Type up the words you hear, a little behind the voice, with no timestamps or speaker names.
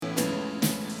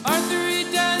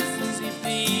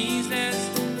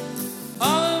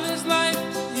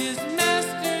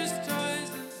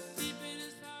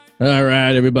All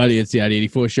right, everybody. It's the Arty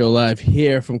 84 show live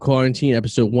here from quarantine,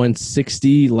 episode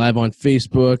 160, live on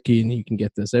Facebook, and you can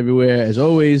get this everywhere. As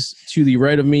always, to the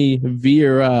right of me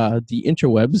via the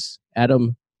interwebs,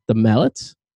 Adam the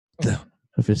Mallet,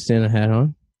 with his Santa hat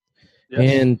on.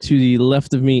 Yes. And to the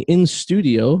left of me in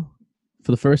studio,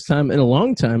 for the first time in a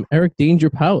long time, Eric Danger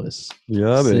Powers.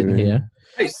 Yeah, sitting baby. here.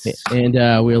 Nice. And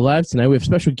we're live tonight. We have a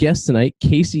special guest tonight.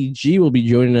 Casey G will be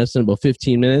joining us in about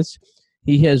 15 minutes.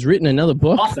 He has written another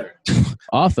book. Author.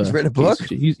 He's written a book?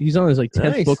 He's on his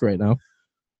 10th book right now.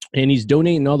 And he's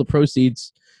donating all the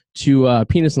proceeds to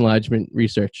penis enlargement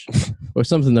research or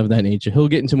something of that nature. He'll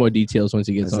get into more details once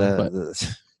he gets on. But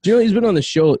do you know he's been on the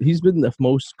show? He's been the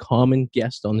most common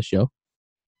guest on the show.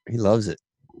 He loves it.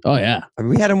 Oh, yeah. I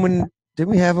mean, we had him did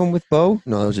we have him with Bo?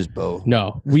 No, it was just Bo.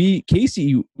 No.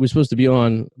 Casey was supposed to be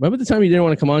on. Remember the time he didn't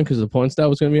want to come on because the porn star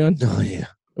was going to be on? Oh, yeah.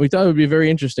 We thought it would be very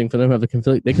interesting for them to have the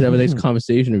conflict. They could have a nice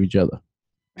conversation with each other.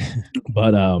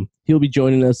 But he'll be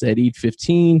joining us at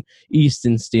 8:15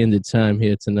 Eastern Standard Time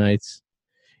here tonight.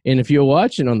 And if you're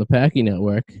watching on the Packy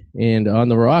Network and On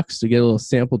the Rocks to get a little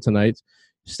sample tonight,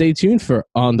 stay tuned for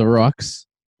On the Rocks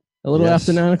a little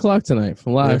after 9 o'clock tonight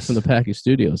from the Packy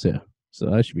Studios here. So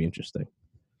that should be interesting.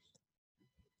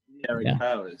 Eric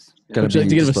Powers. Would you like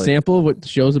to give a sample of what the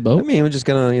show's about? I mean, we're just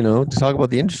going to, talk about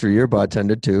the industry. You're a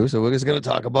bartender too, so we're just going to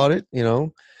talk about it,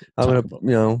 I'm going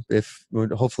to, if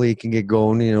hopefully it can get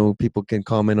going, people can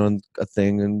comment on a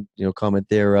thing and, comment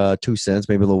their 2 cents,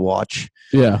 maybe they'll watch.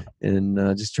 Yeah.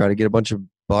 And just try to get a bunch of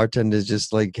bartenders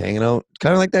just like hanging out.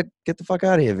 Kind of like that get the fuck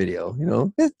out of here video,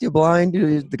 You're blind.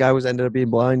 The guy ended up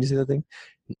being blind. You see that thing?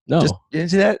 No. You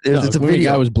didn't see that? It's a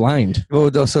video. I was blind. Oh,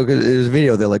 so good. It was a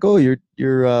video. They're like, "Oh, you're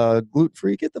gluten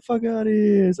free. Get the fuck out of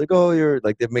here." It's like, "Oh, you're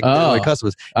like they make my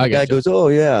customers." The guy goes, "Oh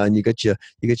yeah," and you got your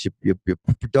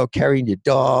dog carrying your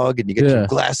dog, and you got your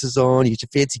glasses on, you get your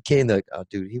fancy cane. They're like, "Oh,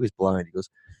 dude, he was blind." He goes,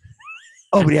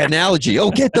 "Oh, but he had an allergy."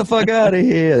 Oh, get the fuck out of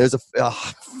here! There's a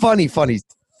funny sketch.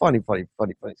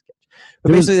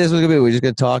 But basically, that's what it's going to be. We're just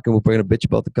going to talk and we'll bring a bitch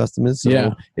about the customers.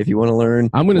 So if you want to learn,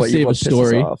 I'm going to save a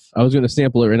story. I was going to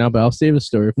sample it right now, but I'll save a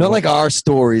story. Not like our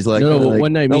stories, like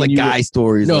one night, not like guy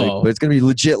stories. No, but it's going to be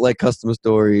legit like customer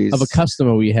stories. Of a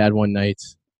customer we had one night.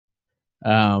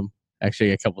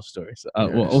 Actually, a couple of stories.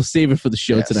 We'll save it for the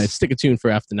show tonight. Stick a tune for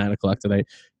after 9 o'clock tonight,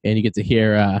 and you get to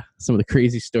hear some of the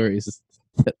crazy stories.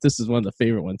 This is one of the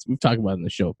favorite ones. We've talked about it in the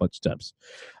show a bunch of times.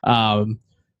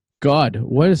 God,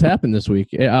 what has happened this week?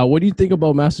 What do you think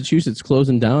about Massachusetts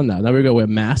closing down now? Now we're going to wear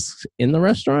masks in the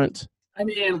restaurant? I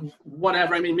mean,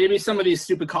 whatever. I mean, maybe some of these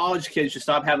stupid college kids should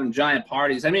stop having giant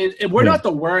parties. I mean, we're not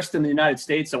the worst in the United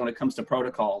States when it comes to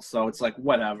protocols, so it's like,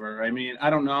 whatever. I mean,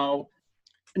 I don't know.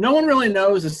 No one really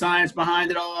knows the science behind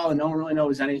it all, and no one really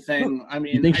knows anything. I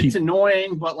mean, it's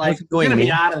annoying, but like, we're going to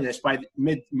be out of this by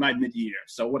mid-year,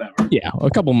 so whatever. Yeah,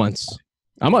 a couple months.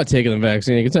 I'm not taking the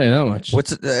vaccine. I can tell you that much.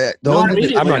 What's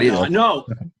I'm not either. No.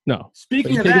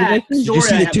 Speaking of that, did you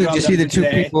see the two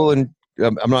people? And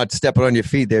I'm not stepping on your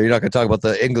feet there. You're not going to talk about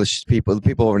the English people, the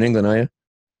people over in England, are you?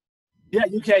 Yeah,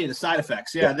 UK, the side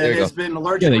effects. Yeah, there's been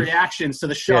allergic reactions to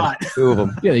the shot. Yeah, 2 of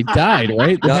them. Yeah, they died,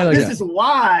 right? This is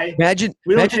why. Imagine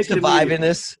surviving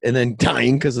this and then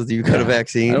dying because you got a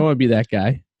vaccine. I don't want to be that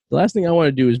guy. The last thing I want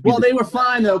to do is be they were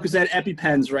fine, though, because they had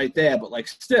EpiPens right there. But, like,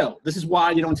 still, this is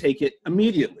why you don't take it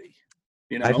immediately.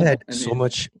 I've had so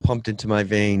much pumped into my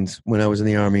veins when I was in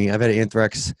the Army. I've had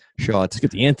anthrax shots.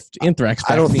 Get the anthrax vaccine.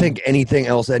 I don't think anything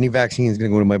else, any vaccine is going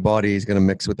to go into my body is going to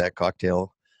mix with that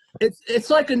cocktail. It's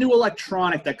like a new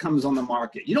electronic that comes on the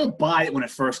market. You don't buy it when it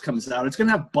first comes out. It's going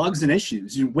to have bugs and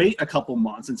issues. You wait a couple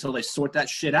months until they sort that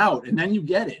shit out, and then you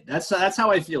get it. That's how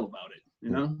I feel about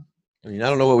it, I mean, I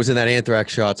don't know what was in that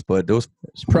anthrax shots, but those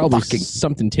it's probably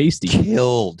something tasty.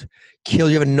 Killed. You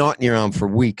have a knot in your arm for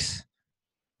weeks.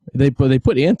 They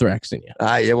put anthrax in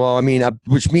you.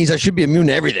 Which means I should be immune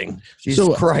to everything.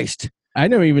 Jesus Christ. I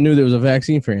never even knew there was a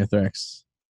vaccine for anthrax.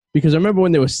 Because I remember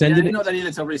when they were sending I didn't know that either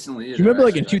until recently. Do you remember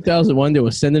like in 2001 they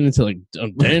were sending it to like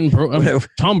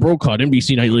Tom Brokaw,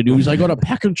 NBC Nightly News. I got a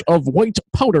package of white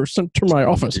powder sent to my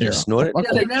office here. Snort it?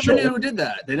 Yeah, they never knew who did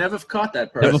that. They never caught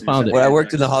that person. Never found it. When I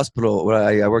worked in the hospital,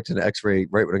 I worked in X-ray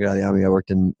right when I got out of the Army. I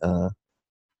worked in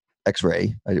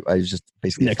X-ray. I was just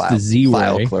basically next to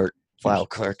Z-ray. file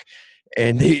clerk.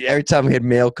 And every time we had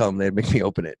mail come, they'd make me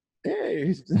open it.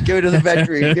 Hey, give it to the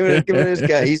veteran. give it to this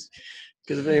guy. He's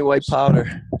because of any white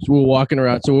powder. So we're walking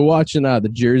around. So we're watching the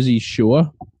Jersey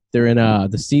Shore. They're in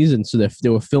the season, so they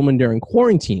were filming during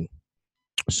quarantine.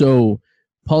 So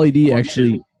Pauly D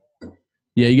actually,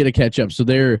 you got to catch up. So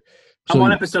I'm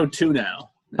on episode 2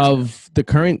 now of the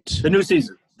new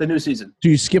season. The new season. So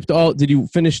you skipped all? Did you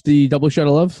finish the Double Shot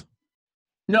of Love?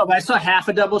 No, but I saw half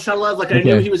a double shot of love. Like I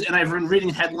knew he was, and I've been reading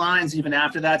headlines even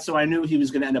after that, so I knew he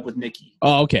was going to end up with Nikki.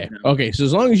 Oh, okay, okay. So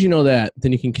as long as you know that,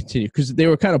 then you can continue because they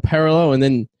were kind of parallel, and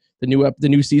then the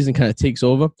new season kind of takes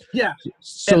over. Yeah.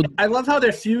 So and I love how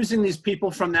they're fusing these people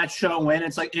from that show in.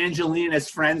 It's like Angelina is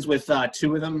friends with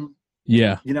two of them.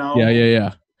 Yeah. You know.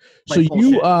 Yeah. Like so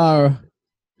you are.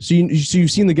 So you've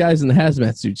seen the guys in the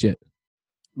hazmat suits yet?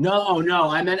 No.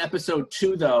 I meant episode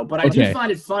 2 though. But I do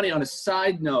find it funny on a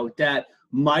side note that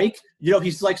Mike,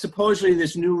 he's like supposedly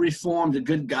this new reformed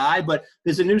good guy, but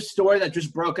there's a new story that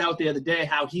just broke out the other day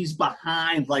how he's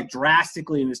behind like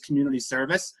drastically in his community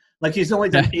service. Like he's only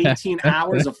done 18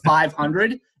 hours of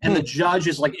 500, and the judge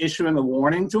is like issuing a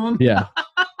warning to him. Yeah,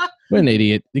 what an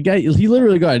idiot! The guy, he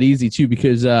literally got it easy too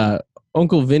because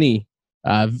Uncle Vinny,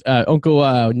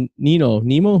 Uncle Nino,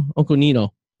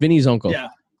 Vinny's uncle,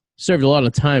 served a lot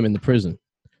of time in the prison,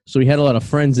 so he had a lot of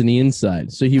friends in the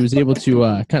inside. So he was able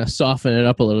to kind of soften it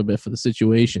up a little bit for the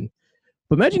situation.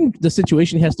 But imagine the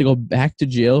situation he has to go back to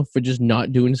jail for just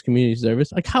not doing his community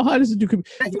service. Like, how hard is it to do?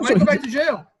 He might go back to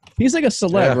jail. He's like a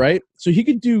celeb, right? So he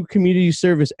could do community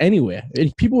service anywhere,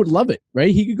 and people would love it,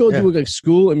 right? He could go to like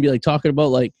school and be like talking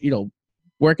about like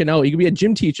working out. He could be a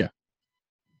gym teacher.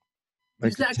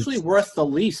 He's actually worth the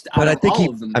least. But out of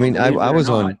all of them. I mean, I was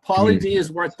on. Pauly D is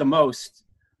worth the most.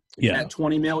 At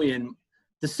 $20 million.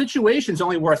 The situation's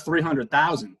only worth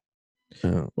 $300,000.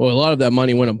 Well, a lot of that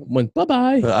money went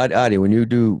bye-bye. But Arty, when you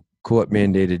do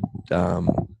court-mandated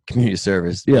community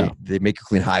service, they make you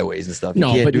clean highways and stuff.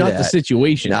 No, but not the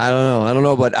situation. I don't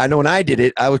know. But I know when I did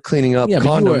it, I was cleaning up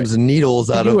condoms and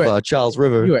needles out of Charles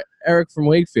River. You were Eric from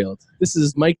Wakefield. This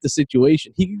is Mike the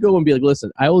situation. He could go and be like, listen,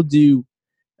 I will do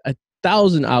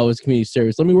 1,000 hours community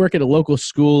service. Let me work at a local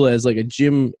school as like a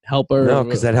gym helper. No,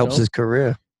 because that helps his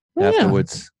career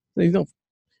afterwards.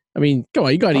 I mean, come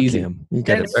on, you got it easy. You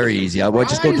got it very easy. I would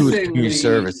just go do his community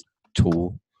service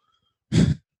tool.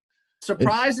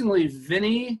 Surprisingly,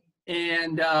 Vinny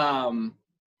and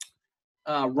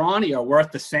Ronnie are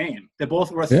worth the same. They're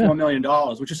both worth $4 million,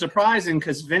 which is surprising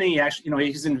because Vinny actually,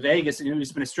 he's in Vegas and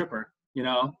he's been a stripper.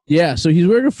 Yeah, so he's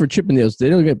working for Chippendales. They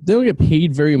don't get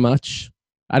paid very much,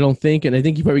 I don't think, and I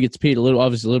think he probably gets paid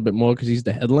obviously a little bit more because he's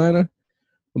the headliner.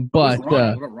 But what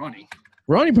about Ronnie?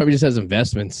 Ronnie probably just has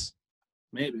investments.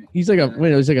 Maybe he's like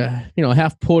he's like a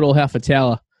half portal, half a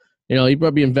teller. He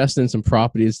probably invested in some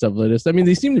property and stuff like this. I mean,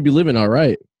 they seem to be living all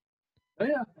right. Oh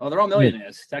yeah, they're all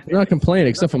millionaires. They're not complaining,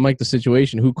 except for Mike the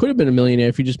situation, who could have been a millionaire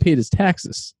if he just paid his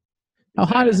taxes. How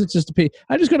hard is it just to pay?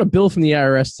 I just got a bill from the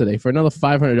IRS today for another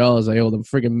 $500 I owe them.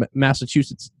 Friggin'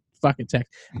 Massachusetts fucking tax.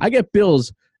 I get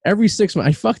bills every 6 months.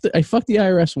 I fucked the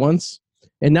IRS once.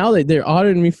 And now they're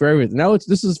auditing me for everything. Now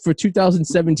this is for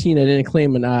 2017. I didn't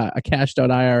claim a cashed out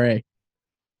IRA.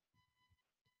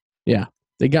 Yeah,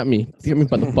 they got me. They got me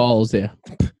by the balls there.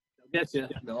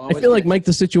 I feel like Mike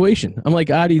the situation. I'm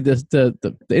like Arty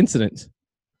the incident.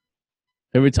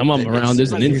 Every time I'm around,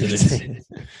 there's an incident.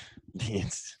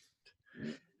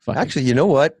 Actually, you know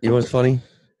what? You know what's funny?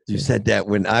 You said that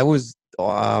when I was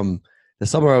the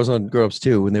summer I was on Grown Ups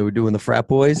 2 when they were doing the frat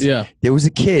boys. Yeah, there was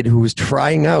a kid who was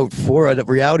trying out for a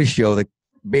reality show that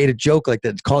made a joke like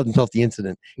that, called himself the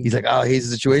incident. He's like, oh, here's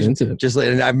the situation. Just like,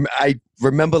 and I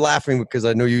remember laughing because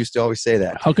I know you used to always say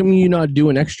that. How come you not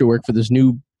doing extra work for this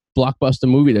new blockbuster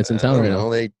movie that's in town right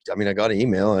now? I got an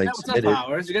email. I submitted. What's up,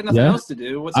 Powers? You got nothing else to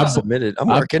do. What's up? Submitted. I'm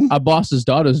working. Our boss's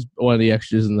daughter's one of the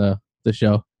extras in the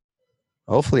show.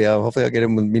 Hopefully I'll get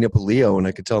him with meet up with Leo and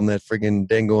I could tell him that friggin'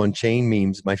 Dango on Chain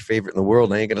meme's my favorite in the world.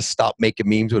 And I ain't gonna stop making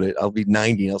memes with it. I'll be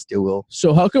 90 and I'll still will.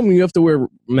 So how come you have to wear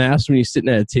masks when you're sitting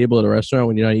at a table at a restaurant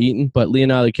when you're not eating, but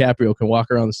Leonardo DiCaprio can walk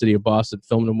around the city of Boston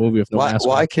filming a movie with no mask?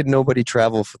 Why could nobody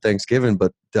travel for Thanksgiving,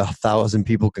 but 1,000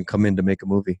 people can come in to make a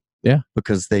movie? Yeah.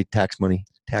 Because they tax money.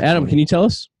 Adam, can you tell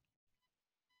us?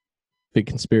 Big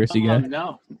conspiracy guy.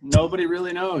 No, nobody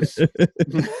really knows.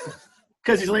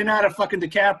 Because he's Leonardo fucking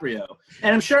DiCaprio.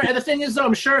 And I'm sure, and the thing is, though,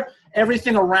 I'm sure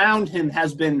everything around him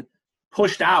has been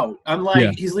pushed out.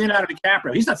 He's Leonardo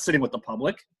DiCaprio. He's not sitting with the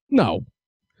public. No,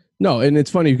 and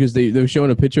it's funny because they were showing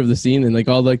a picture of the scene and like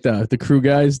all like the crew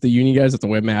guys, the union guys have to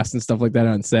wear masks and stuff like that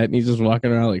on set. And he's just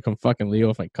walking around like I'm fucking Leo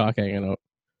with my cock hanging out.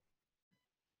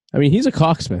 I mean, he's a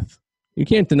cocksmith. You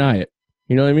can't deny it.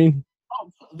 You know what I mean?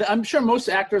 Oh, I'm sure most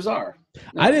actors are.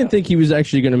 I didn't think he was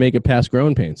actually going to make it past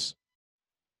Growing Pains.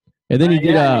 And then he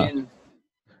did. And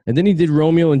then he did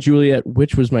Romeo and Juliet,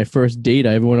 which was my first date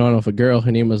I ever went on with a girl.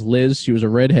 Her name was Liz. She was a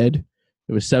redhead.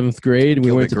 It was 7th grade, and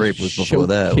we went to Grape was before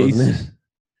that, wasn't it?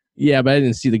 Yeah, but I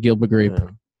didn't see the Gilbert Grape. Yeah.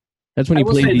 That's when he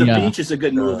played the Beach is a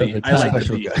good movie. I like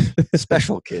the Beach.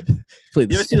 Special kid. You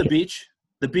ever see the Beach?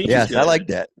 The Beach. Yes, I like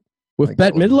that. With Like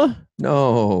Bette Midler?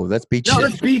 No, that's Beaches. No,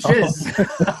 that's Beaches.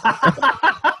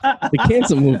 The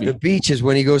cancer movie. The Beach is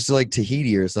when he goes to like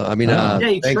Tahiti or something. I mean, yeah,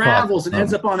 he Bangkok travels and or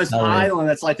ends something. up on this Oh, yeah. island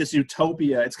that's like this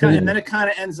utopia. It's kind of, and then it kind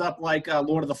of ends up like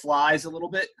Lord of the Flies a little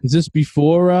bit. Is this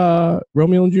before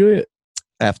Romeo and Juliet?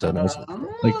 After, no,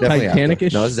 Like definitely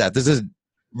Titanic-ish? after. No, this is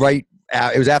right.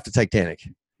 It was after Titanic.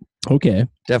 Okay.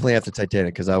 Definitely after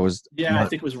Titanic because I was. Yeah, I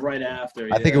think it was right after.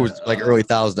 I think it was like early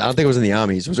thousands. I don't think it was in the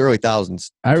armies. It was early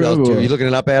thousands. I remember. You looking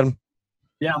it up, Adam?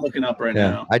 Yeah, I'm looking up right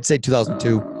now. I'd say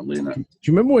 2002. Do you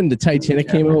remember when the Titanic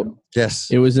came out? Yes.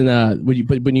 It was in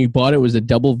when you bought it was a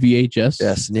double VHS.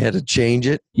 Yes, and you had to change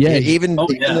it. Yeah. Even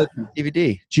the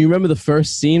DVD. Do you remember the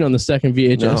first scene on the second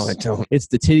VHS? No, I don't. It's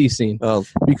the titty scene. Oh,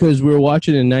 Because we were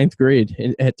watching in 9th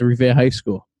grade at the Revere High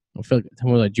School. I feel like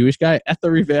I'm a Jewish guy at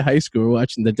the Revere High School. We're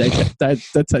watching the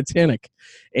Titanic,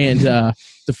 and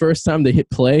the first time they hit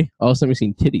play, all of a sudden we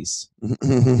seen titties.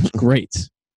 It was great.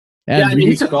 Yeah, I mean,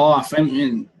 he took off. I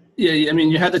mean, yeah, I mean,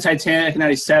 you had the Titanic in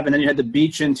 '97, then you had the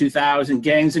Beach in 2000,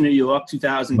 Gangs in New York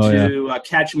 2002,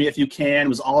 Catch Me If You Can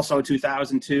was also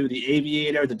 2002, The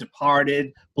Aviator, The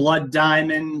Departed, Blood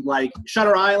Diamond, like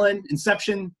Shutter Island,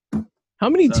 Inception. How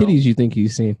many titties do you think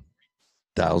he's seen?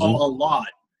 1,000. Oh, a lot.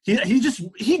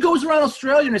 He goes around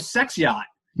Australia in a sex yacht.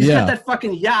 He's got that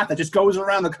fucking yacht that just goes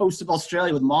around the coast of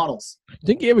Australia with models.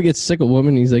 Think he ever gets sick of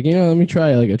women? He's like, let me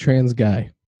try like a trans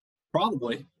guy.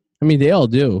 Probably. I mean, they all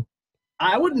do.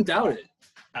 I wouldn't doubt it.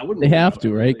 They have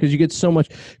to, right? Because you get so much.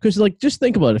 Because like, just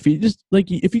think about it. If you just like,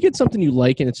 if you get something you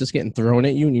like and it's just getting thrown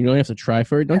at you and you don't have to try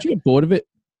for it, don't you get bored of it?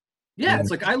 Yeah,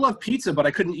 it's like I love pizza, but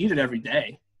I couldn't eat it every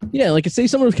day. Yeah, like say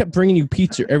someone kept bringing you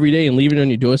pizza every day and leaving it on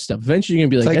your doorstep. Eventually, you're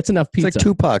gonna be like, "That's enough pizza." It's like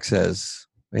Tupac says,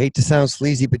 "I hate to sound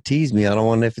sleazy, but tease me. I don't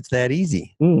want if it's that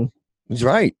easy." He's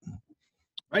right.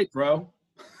 Right, bro.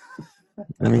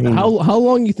 I mean, how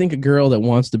long you think a girl that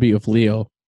wants to be with Leo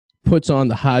puts on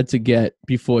the hard to get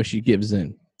before she gives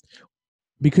in?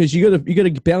 Because you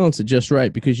gotta balance it just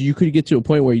right. Because you could get to a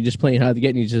point where you're just playing hard to get,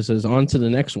 and he just says on to the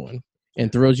next one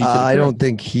and throws you. To the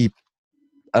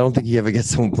I don't think he ever gets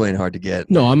someone playing hard to get.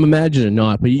 No, I'm imagining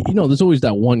not. But you know, there's always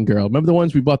that one girl. Remember the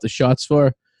ones we bought the shots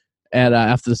for at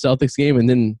after the Celtics game, and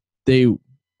then they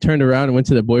turned around and went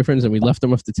to their boyfriends, and we left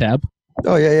them off the tab.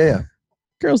 Oh yeah.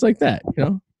 Girls like that, you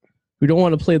know. We don't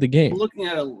want to play the game. I'm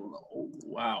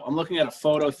looking at a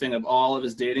photo thing of all of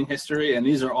his dating history, and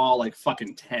these are all like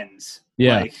fucking 10s.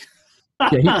 Yeah.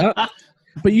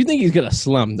 But you think he's gonna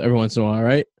slum every once in a while,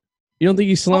 right? You don't think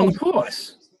he's slummed? Oh, of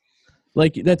course.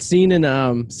 Like that scene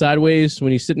in Sideways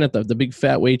when he's sitting at the big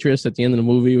fat waitress at the end of the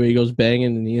movie where he goes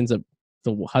banging and he ends up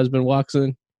the husband walks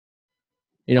in.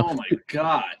 You know. Oh my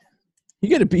god.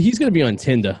 He's gonna be on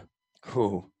Tinder.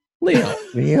 Cool. Leo.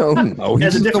 No,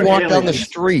 he's just gonna walk down the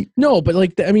street. No, but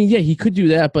like I mean, yeah, he could do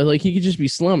that, but like he could just be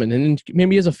slumming, and then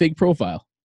maybe he has a fake profile.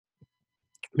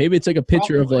 Maybe it's like a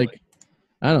picture of like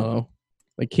I don't know,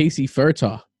 like Casey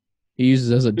Furtaw. He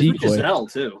uses as a decoy. Giselle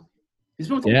too. He's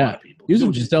been with a lot of people. He was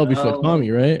with Giselle before Tommy,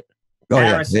 right? Oh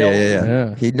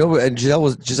yeah. He and Giselle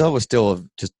was still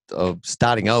just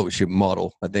starting out. She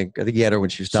model. I think he had her when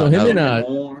she was starting out.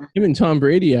 So him and Tom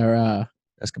Brady are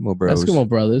Eskimo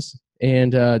brothers,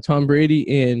 and Tom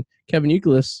Brady and Kevin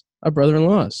Youkilis are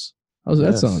brother-in-laws. How's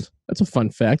that sound? That's a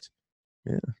fun fact.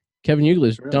 Yeah. Kevin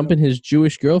Youkilis dumping his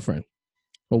Jewish girlfriend,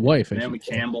 or wife. Naomi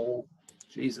Campbell.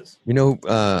 Jesus. You know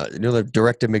the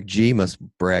director McGee must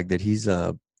brag that he's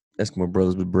Eskimo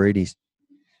brothers with Brady's.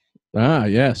 Ah,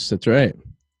 yes, that's right.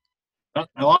 Oh,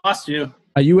 I lost you.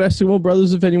 Are you Eskimo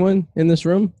brothers? If anyone in this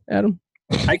room, Adam?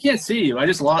 I can't see you. I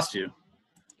just lost you.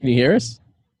 Can you hear us?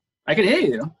 I can hear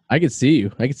you. I can see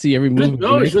you. I can see every move.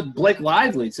 Oh, he's with Blake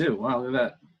Lively too. Wow, look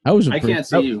at that. I can't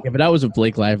see you. Yeah, but I was with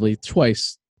Blake Lively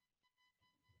twice.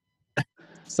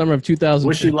 Summer of 2000.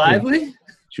 Was she lively?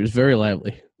 She was very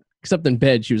lively. Except in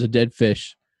bed, she was a dead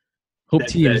fish. Hope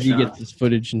TMZ gets this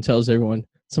footage and tells everyone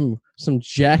some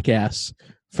jackass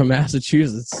from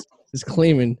Massachusetts is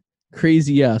claiming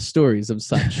crazy stories of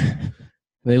such. And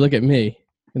they look at me,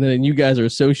 and then you guys are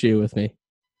associated with me.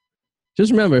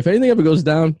 Just remember, if anything ever goes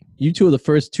down, you two are the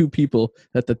first two people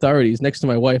that the authorities, next to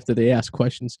my wife, that they ask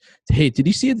questions. Hey, did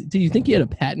you see it? Did you think he had a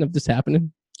patent of this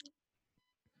happening?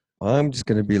 I'm just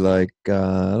gonna be like, I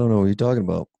don't know what you're talking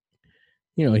about.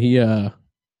 You know, he, I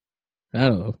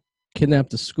don't know,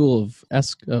 kidnapped a school of I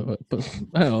don't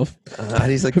know.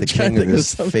 He's like the king of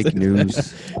this fake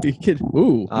news.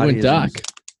 Ooh, went dark.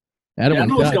 Adam, I don't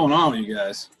know what's going on with you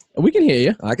guys. We can hear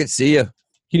you. I can see you.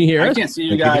 Can you hear us? I can't see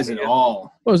you guys at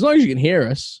all. Well, as long as you can hear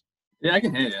us. Yeah, I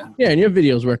can hear you. Yeah, and your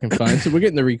video's working fine, so we're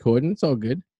getting the recording. It's all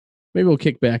good. Maybe we'll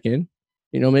kick back in.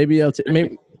 You know, maybe I'll maybe.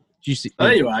 Do you see? Oh,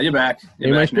 there you are. You're back.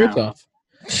 Maybe my shirt's off.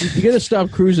 You got to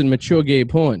stop cruising mature gay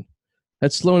porn.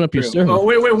 That's slowing up your service. Oh,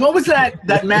 wait. What was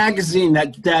that magazine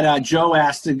that Joe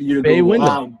asked you to Bay go?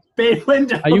 Window. Bay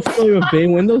Window. Are you familiar with Bay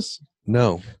Windows?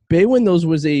 No. Bay Windows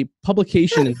was a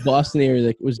publication in the Boston area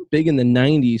that was big in the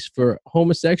 90s for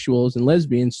homosexuals and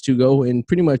lesbians to go and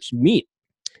pretty much meet.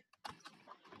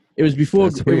 It was before.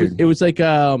 It was like. Do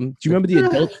you remember the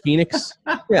Adult Phoenix?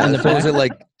 Yeah. Was it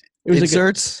like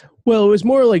inserts? Well, it was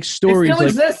more like stories. It still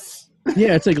exists.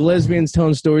 Yeah, it's like lesbians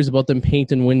telling stories about them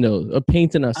painting windows or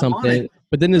painting or something.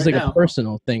 But then there's like a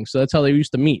personal thing. So that's how they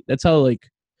used to meet. That's how, like,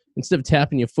 instead of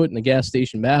tapping your foot in the gas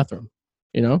station bathroom,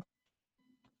 you know?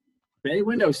 Bay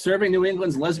Window, serving New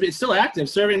England's lesbian, still active,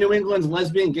 serving New England's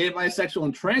lesbian, gay, bisexual,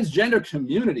 and transgender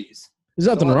communities. There's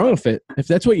nothing wrong with it. If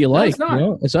that's what you like, no, you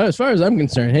know? As far as I'm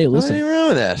concerned, hey, listen. Nothing wrong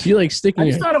with that. If you like sticking I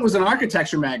just thought it was an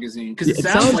architecture magazine because it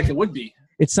sounds like it would be.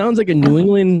 It sounds like a New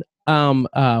England,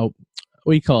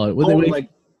 what do you call it?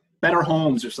 Like Better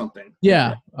Homes or something.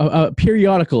 Yeah, a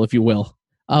periodical, if you will,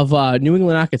 of New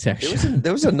England architecture.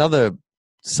 There was another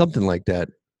something like that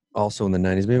also in the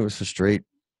 90s. Maybe it was for straight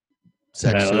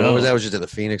sex. That was just at the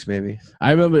Phoenix, maybe.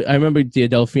 I remember the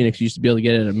Adele Phoenix used to be able to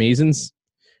get it at Mason's,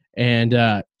 and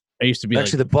I used to be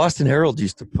actually the Boston Herald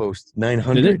used to post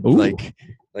 900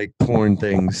 like porn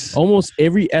things. Almost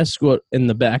every escort in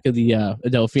the back of the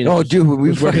Adele Phoenix. Oh, dude, we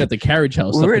was working at the carriage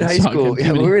house. We were in high school.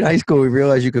 Yeah, we were in high school. We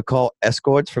realized you could call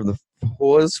escorts from the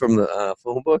whores from the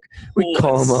phone book. We'd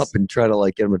call them up and try to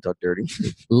like get them to talk dirty.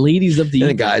 Ladies of the and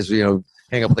the guys,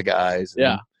 hang up with the guys.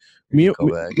 Yeah. Me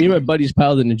and my buddies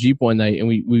piled in a Jeep one night, and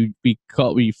we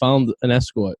found an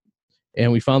escort,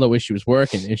 and we found out where she was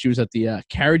working, and she was at the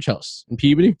carriage house in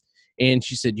Peabody, and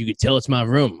she said, "You could tell it's my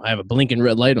room. I have a blinking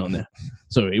red light on there."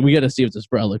 So we got to see what this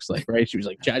bra looks like, right? She was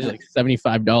like charging like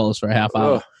 $75 for a half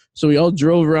hour. Oh. So we all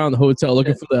drove around the hotel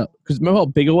looking for because remember how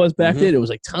big it was back then? It was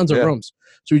like tons of rooms.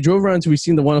 So we drove around until we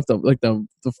seen the one with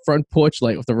the front porch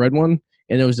light with the red one.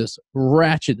 And there was this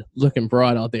ratchet looking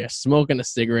broad out there smoking a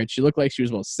cigarette. She looked like she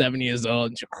was about 7 years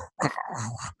old.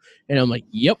 And I'm like,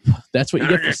 yep, that's what you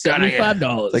get for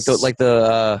 $75. Like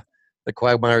the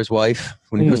Quagmire's wife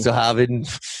when he goes to Harvard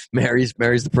and marries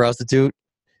the prostitute.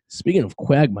 Speaking of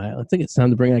Quagmire, I think it's time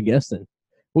to bring our guest in.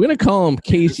 We're going to call him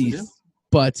Casey,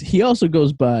 but he also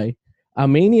goes by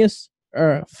Armanius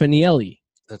Finielli.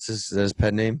 That's his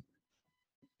pet name?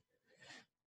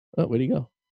 Oh, where'd he go?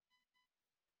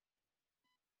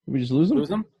 Did we just lose him? Lose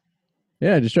him?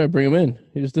 Yeah, just try to bring him in.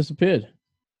 He just disappeared.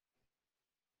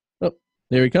 Oh,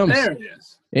 there he comes. There he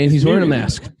is. And he's wearing a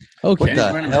mask. Okay. What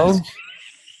the hell?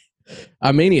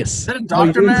 Armanius. Is that a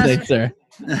doctor mask? Today, sir?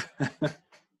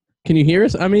 Can you hear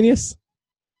us, Armanius?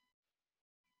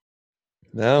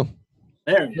 No.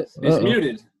 There he is. He's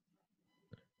muted.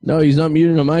 No, he's not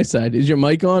muted on my side. Is your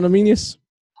mic on, Arminius?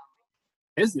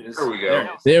 Is this? There we go.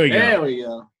 There we go. There we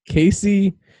go.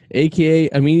 Casey, a.k.a.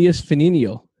 Arminius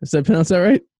Fininio. Did I pronounce that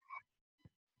right?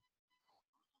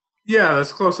 Yeah,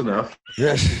 that's close enough.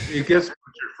 Yes. It gets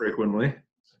butchered frequently.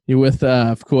 You're with,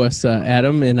 of course,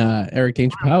 Adam and Eric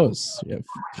Danger Powers.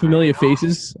 Familiar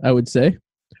faces, I would say.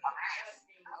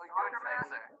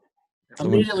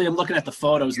 Immediately, I'm looking at the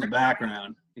photos in the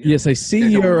background. Yes, I see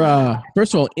you're,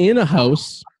 first of all, in a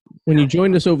house. When you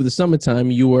joined us over the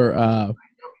summertime, you were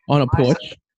on a porch.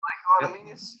 Yep.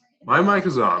 My mic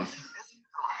is on.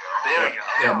 There we go.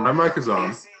 Yeah, my mic is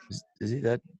on. Is he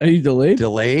that? Are you delayed?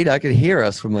 Delayed? I could hear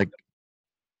us from like.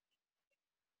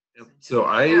 Yep. So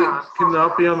I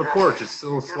cannot be on the porch. It's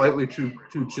still slightly too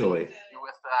chilly.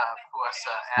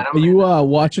 Are you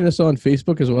watching us on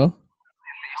Facebook as well?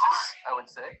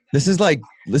 This is like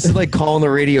calling the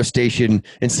radio station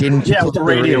and seeing with the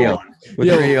radio on. With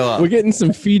the radio on. We're getting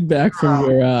some feedback from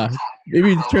your.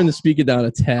 Maybe turn the speaker down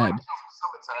a tad,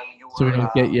 so we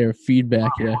don't get your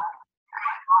feedback here.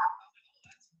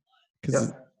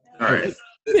 Yep. All right,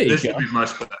 this should be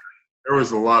much better. There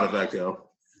was a lot of echo.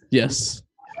 Yes.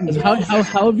 How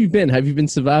have you been? Have you been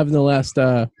surviving the last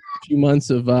few months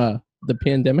of the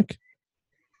pandemic?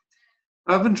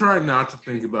 I've been trying not to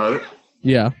think about it.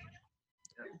 Yeah.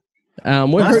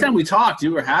 Last time we talked,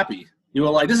 you were happy. You were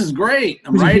like, "This is great.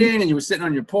 I'm writing," and you were sitting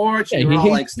on your porch. And you were all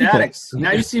like ecstatic.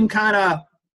 Now you seem kind of.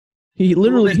 He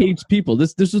literally hates people.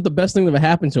 This was the best thing that ever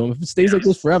happened to him. If it stays like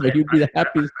this forever, he would be the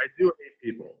happiest. I do hate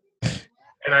people,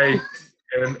 and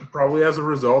probably as a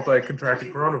result, I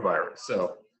contracted coronavirus.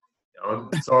 So,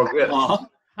 it's all good.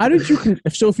 How did you?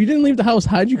 So if you didn't leave the house,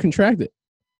 how did you contract it?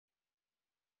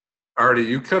 Arty,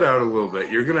 you cut out a little bit.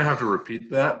 You're gonna have to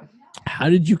repeat that. How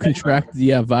did you contract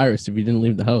the virus if you didn't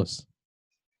leave the house?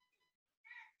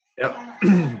 Yep.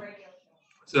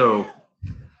 So,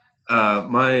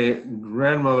 My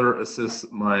grandmother assists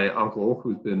my uncle,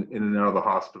 who's been in and out of the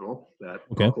hospital. That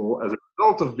uncle, as a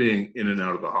result of being in and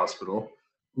out of the hospital,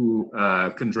 who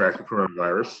contracted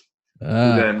coronavirus, who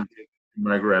then gave it to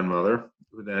my grandmother,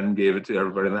 who then gave it to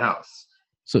everybody in the house.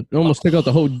 So it almost took out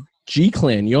the whole G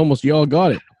clan. You all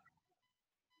got it.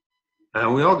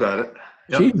 And we all got it.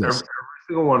 Yep, every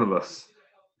single one of us.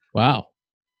 Wow.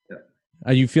 Yeah.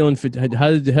 Are you feeling?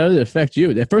 How did it affect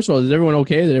you? First of all, is everyone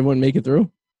okay? Did everyone make it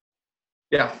through?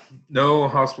 Yeah. No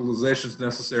hospitalizations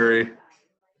necessary.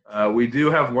 We do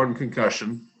have one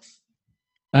concussion.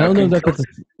 I don't know that that's.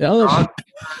 I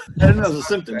don't know the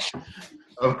symptoms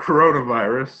of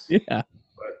coronavirus. Yeah.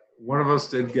 But one of us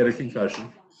did get a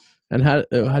concussion. And how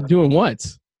doing what?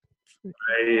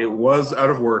 I was out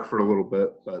of work for a little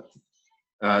bit, but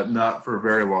not for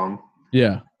very long.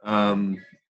 Yeah.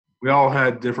 We all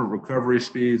had different recovery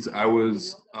speeds. I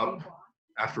was up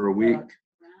after a week.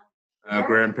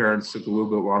 Grandparents took a little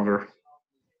bit longer.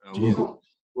 A little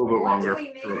bit longer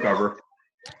to recover.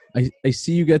 I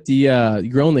see you got the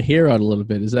growing the hair out a little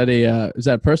bit. Is that a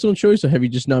personal choice, or have you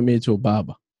just not made it to a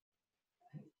barber?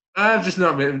 I've just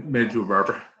not made it to a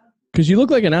barber. Because you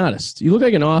look like an artist. You look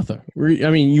like an author. I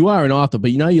mean, you are an author,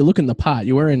 but now you look in the pot.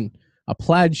 You're wearing a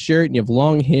plaid shirt and you have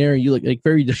long hair. You look like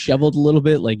very disheveled a little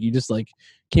bit. Like you just like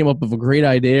came up with a great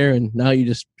idea and now you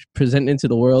just present it into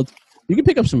the world. You can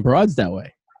pick up some broads that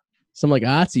way. Some like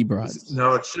artsy broads.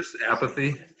 No, it's just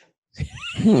apathy.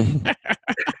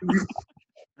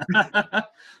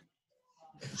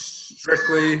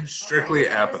 Strictly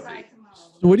apathy.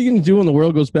 So what are you going to do when the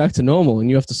world goes back to normal and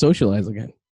you have to socialize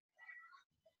again?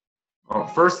 Well,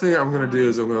 first thing I'm going to do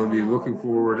is I'm going to be looking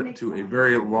forward to a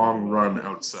very long run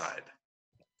outside.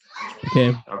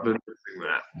 Okay. I've been missing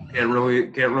that. Can't really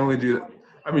do that.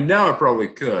 I mean, now I probably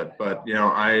could, but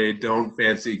I don't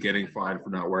fancy getting fined for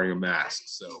not wearing a mask.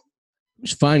 So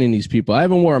who's finding these people? I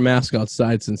haven't worn a mask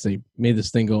outside since they made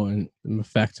this thing go in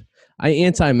effect. I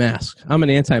anti-mask. I'm an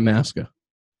anti-masker.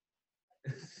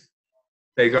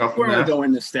 Take off the mask. Go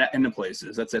into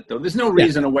places. That's it, though. There's no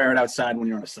reason to wear it outside when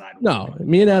you're on a sidewalk. No,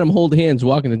 me and Adam hold hands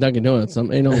walking to Dunkin' Donuts.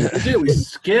 We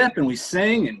skip and we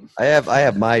sing and. I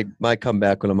have my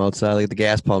comeback when I'm outside, like at the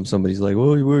gas pump. Somebody's like,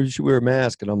 "Well, you should wear a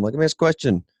mask," and I'm like, "Let me ask a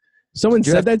question." Someone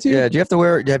said that to you? Yeah. Do you have to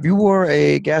wear? Have you wore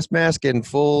a gas mask in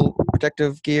full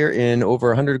protective gear in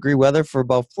over 100-degree weather for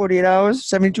about 48 hours,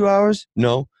 72 hours?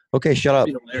 No. Okay, shut up.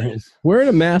 Wearing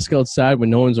a mask outside when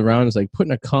no one's around is like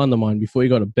putting a condom on before you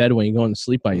go to bed when you're going to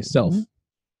sleep by yourself.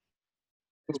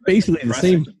 It's basically the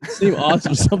same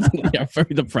awesome something. Yeah,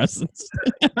 very depressing.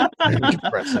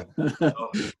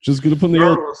 Just gonna put the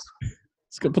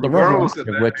rubber on.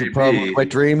 Wet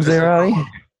dreams there, Arty?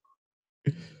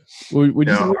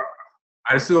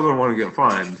 I still don't want to get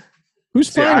fined. Who's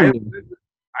fining you?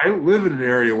 I live in an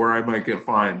area where I might get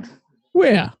fined.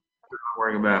 Where? For not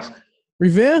wearing a mask.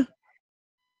 Revere?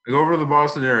 Go over to the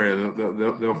Boston area.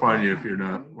 They'll find you if you're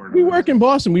not wearing We work in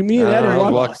Boston. We meet at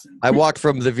I walked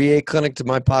from the VA clinic to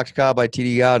my parked car by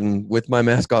TD Garden with my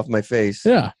mask off my face.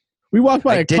 Yeah. We walked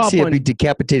by I did see a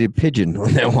decapitated pigeon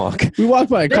on that walk. We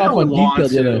walked by a cop on detail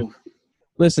the other day.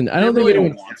 Listen, I don't think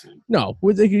anyone wants to. No,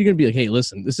 you're gonna be like, hey,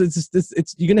 listen, this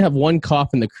you're gonna have one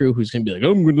cop in the crew who's gonna be like,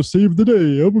 I'm gonna save the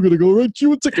day. I'm gonna go write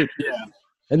you a ticket. Yeah.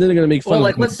 And then they're gonna make fun. Well,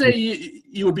 like let's say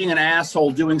you were being an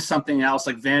asshole doing something else,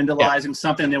 like vandalizing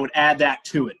something, and they would add that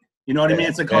to it. You know what I mean?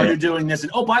 It's like, oh, you're doing this,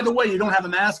 and oh, by the way, you don't have a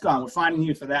mask on. We're finding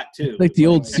you for that too. Like the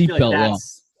old seatbelt law.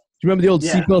 Do you remember the old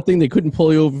seatbelt thing? They couldn't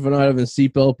pull you over for not having a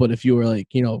seatbelt, but if you were like,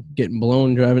 getting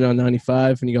blown driving on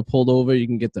 95 and you got pulled over, you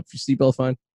can get the seatbelt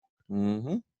fine.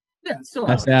 Mm-hmm. Yeah, it's still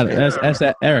that's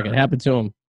that Eric. It happened to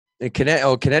him. In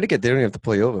Connecticut, they don't even have to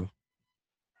pull you over.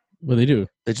 Well, they do.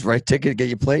 They just write ticket, get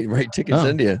your plate, and write tickets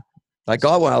into you. I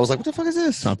got one. I was like, what the fuck is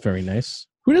this? Not very nice.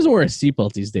 Who doesn't wear a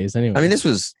seatbelt these days anyway? I mean, this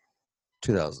was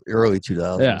early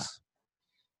 2000s. Yeah.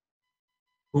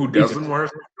 Who doesn't wear a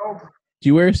seatbelt? Do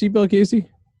you wear a seatbelt, Casey?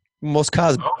 Most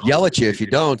cars yell at you if you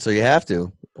don't, so you have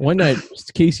to. One night,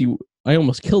 I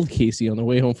almost killed Casey on the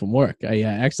way home from work. I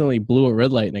accidentally blew a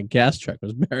red light and a gas truck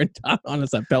was bearing down on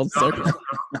us at Belt Circle.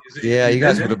 Yeah, you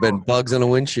guys would have been bugs on a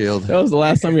windshield. That was the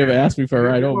last time you ever asked me for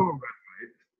a ride home.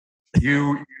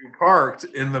 You parked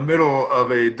in the middle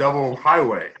of a double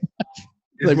highway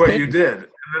is what you did.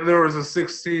 And then there was a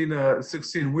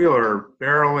 16-wheeler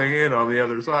barreling in on the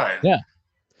other side. Yeah.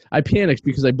 I panicked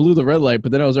because I blew the red light,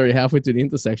 but then I was already halfway through the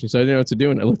intersection, so I didn't know what to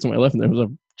do. And I looked to my left, and there was a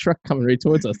truck coming right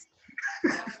towards us.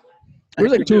 It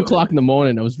was like 2 o'clock in the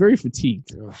morning. I was very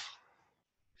fatigued.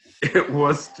 It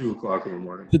was 2 o'clock in the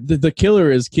morning. The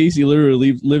killer is Casey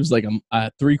literally lives like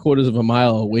 3/4 of a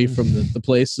mile away from the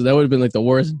place, so that would have been like the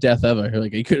worst death ever.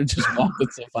 Like he could have just walked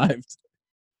and survived.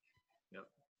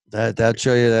 That'll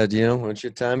show you that, when it's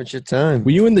your time, it's your time.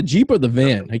 Were you in the Jeep or the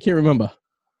van? I can't remember.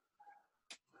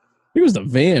 I think it was the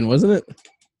van, wasn't it?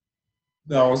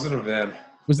 No, it wasn't a van.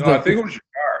 I think it was your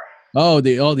car. Oh,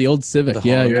 the old Civic.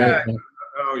 Yeah, you're right.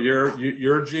 No,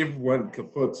 your Jeep went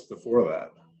kaput before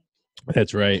that.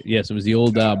 That's right. Yes, it was the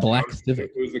old black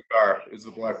Civic. It was the car. It was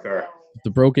the black car. The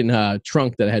broken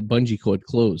trunk that had bungee cord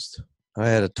closed. I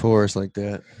had a Taurus like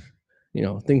that.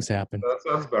 Things happen. That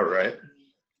sounds about right.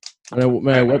 That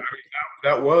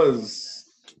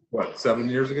was, 7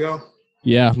 years ago?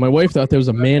 Yeah, my wife thought there was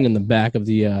a man in the back of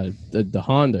the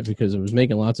Honda because it was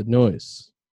making lots of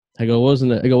noise. I go, what's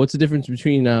the difference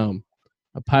between a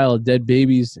pile of dead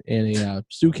babies and a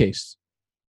suitcase?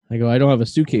 I go, I don't have a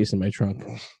suitcase in my trunk.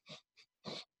 You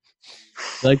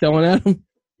like that one, Adam?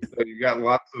 So you got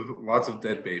lots of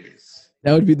dead babies.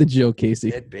 That would be the joke,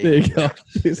 Casey. Dead baby. There you go.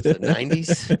 The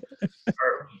 90s?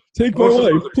 Take my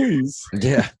wife, please.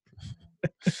 Yeah.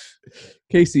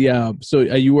 Casey, so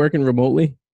are you working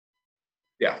remotely?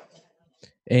 Yeah.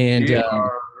 And we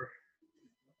are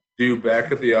due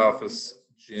back at the office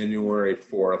January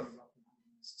 4th.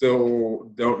 Still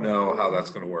don't know how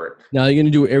that's going to work. Now you're going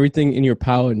to do everything in your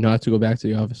power not to go back to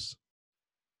the office?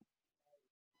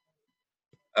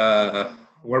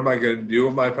 What am I going to do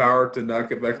with my power to not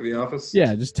get back to the office?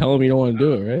 Yeah, just tell them you don't want to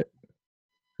do it, right?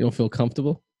 You don't feel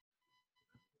comfortable?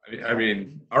 I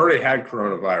mean, I already had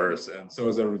coronavirus, and so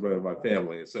has everybody in my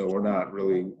family, so we're not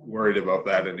really worried about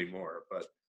that anymore. But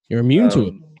you're immune to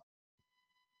it.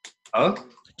 Huh?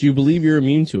 Do you believe you're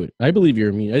immune to it? I believe you're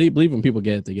immune. I believe when people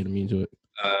get it, they get immune to it.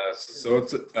 So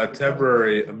it's a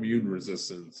temporary immune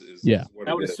resistance. Is what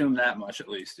I would assume that much, at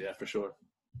least. Yeah, for sure.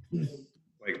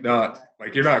 You're not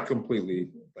completely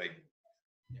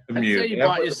immune. I'd say you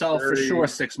bought yourself for sure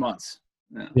 6 months.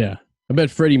 Yeah. I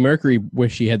bet Freddie Mercury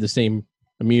wished he had the same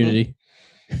immunity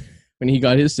when he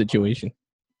got his situation.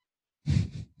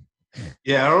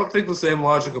 Yeah, I don't think the same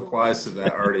logic applies to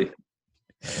that, Arty.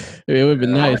 It would have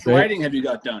been nice. How much writing have you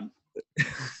got done?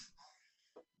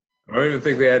 I don't even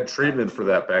think they had treatment for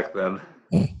that back then.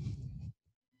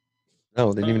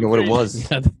 No, they didn't even know what it was.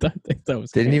 They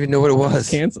didn't even know what it was.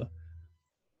 Cancer.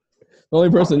 The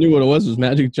only person who knew what it was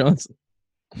Magic Johnson.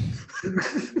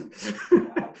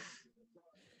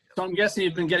 So I'm guessing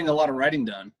you've been getting a lot of writing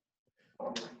done.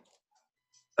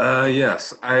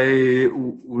 Yes, I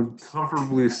would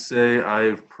comfortably say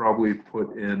I've probably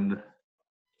put in,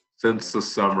 since the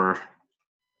summer,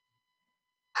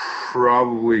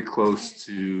 probably close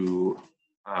to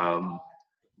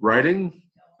writing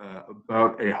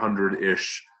about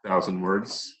 100,000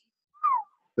 words.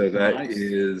 So that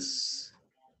is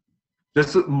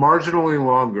just marginally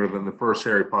longer than the first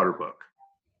Harry Potter book.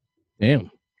 Damn.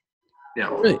 Yeah.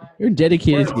 Really? You're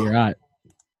dedicated to your art.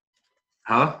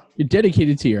 Huh? You're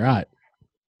dedicated to your art.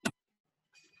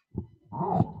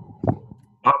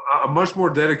 I'm much more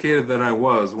dedicated than I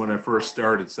was when I first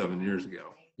started 7 years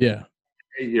ago. Yeah.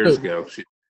 8 years ago.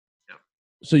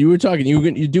 So you were talking,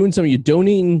 you're doing something, you're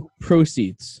donating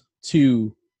proceeds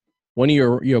to one of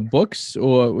your books,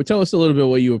 or tell us a little bit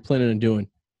what you were planning on doing.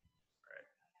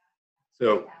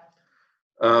 So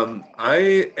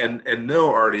I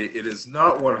know, Arty, it is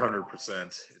not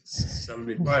 100%. It's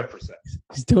 75%.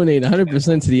 He's donating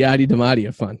 100% to the Arty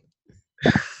Damadia Fund.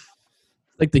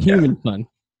 Like the human fund.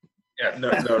 Yeah,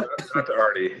 no, not to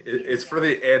Arty. It's for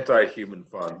the anti-human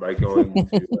fund by going to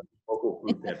a local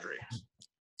food pantry.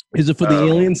 Is it for the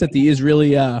aliens that the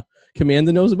Israeli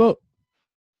commander knows about?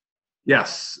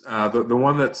 Yes. The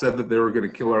one that said that they were going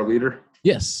to kill our leader?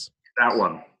 Yes. That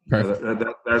one. Perfect.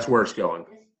 That's where it's going.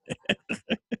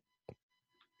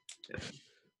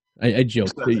 I joke.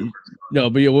 No,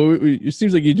 but it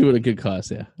seems like you're doing a good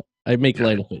cause. Yeah, I make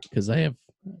light of it because I'm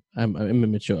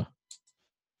immature.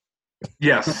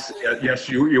 Yes, yes,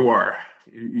 you are.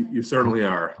 You certainly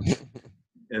are.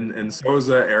 And so is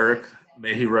Eric.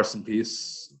 May he rest in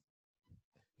peace.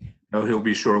 No, he'll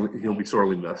be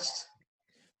sorely missed.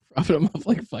 Propping him up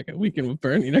like fucking Weekend with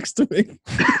Bernie next to me.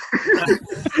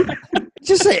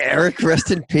 Just say Eric,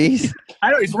 rest in peace. I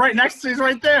know he's right next to. He's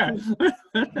right there.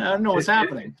 I don't know what's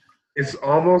happening. It's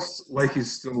almost like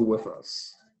he's still with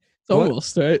us. It's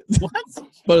almost right. What?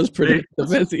 But it's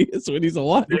predictable as he is when he's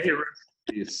alive. May he rest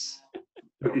in peace.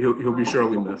 He'll be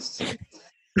surely missed.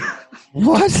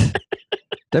 What?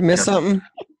 Did I miss something?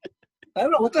 I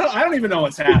don't know what the hell. I don't even know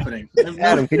what's happening.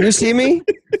 Adam, can you see me?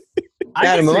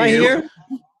 Adam, am I here?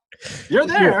 You're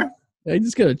there. I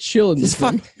just gotta chill in this.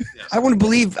 Fuck. I wouldn't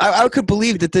believe. I could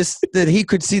believe that he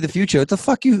could see the future. What the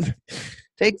fuck you?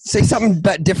 Say something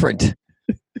different.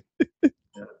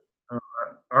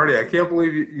 Arty, I can't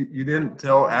believe you didn't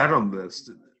tell Adam this.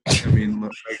 I mean,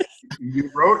 like, you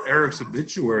wrote Eric's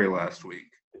obituary last week.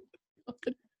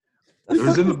 It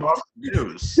was in the Boston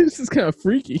News. This is kind of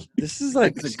freaky. This is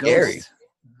like It's a scary. ghost.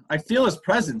 I feel his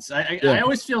presence. I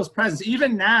always feel his presence.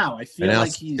 Even now, I feel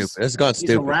like he's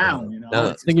around. You know, No,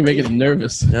 I think you're making him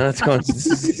nervous. No, it's gone. This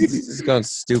is gone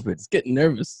stupid. It's getting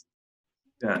nervous.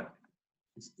 Yeah.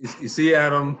 You see,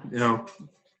 Adam, you know,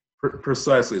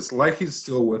 precisely. It's like he's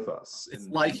still with us. It's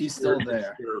like he's still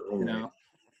there. You know.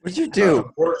 What'd you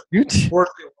do?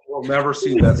 Unfortunately, we'll never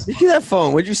see that. You see that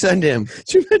phone? What'd you send him?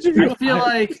 I feel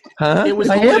like it was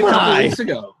only a couple weeks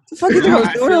ago. What the fuck you think I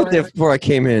was doing out there before I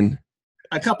came in?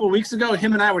 A couple of weeks ago,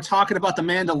 him and I were talking about the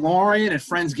Mandalorian at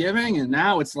Friendsgiving, and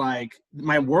now it's like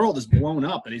my world is blown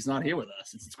up, and he's not here with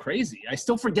us. It's crazy. I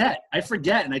still forget. I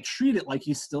forget, and I treat it like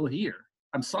he's still here.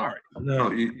 I'm sorry.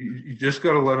 No, you just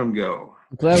got to let him go.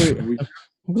 I'm glad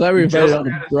we invited all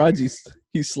the broads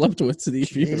he slept with to the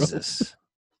funeral. Jesus.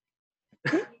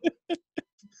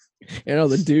 And all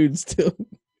the dudes too.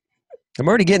 I'm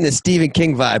already getting the Stephen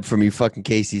King vibe from you, fucking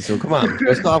Casey. So come on,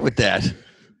 let's stop with that.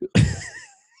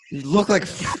 He looks like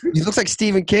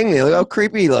Stephen King. Look how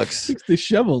creepy he looks. He's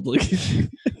disheveled.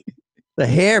 The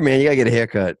hair, man, you gotta get a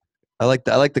haircut. I like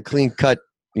the clean cut,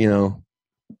 you know,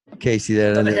 Casey.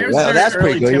 There. Wow, that's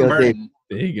pretty good.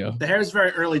 There you go. The hair is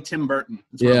very early Tim Burton.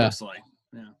 That's what it looks like.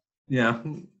 Yeah,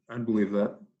 I believe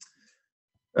that.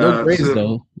 No grades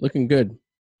though. Looking good.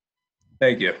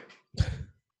 Thank you.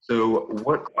 So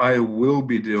what I will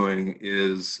be doing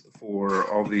is for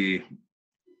all the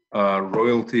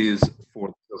royalties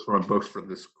for my books for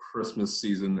this Christmas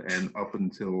season and up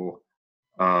until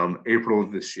April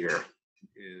of this year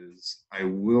is I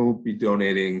will be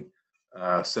donating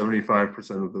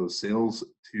 75% of those sales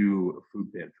to a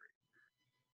food pantry.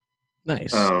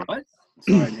 Nice. What?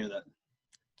 Sorry, I knew that.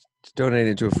 It's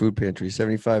donated to a food pantry.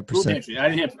 75%. Food pantry. I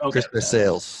didn't have Christmas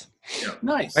sales. Yeah.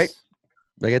 Nice. Right?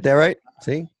 Did I get that right?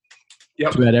 See?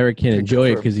 Yep. Too bad Eric can't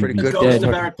enjoy it because he's pretty good. Ghost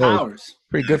of Eric Powers.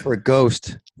 Pretty good for a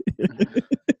ghost.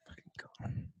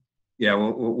 Yeah,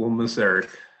 we'll miss Eric.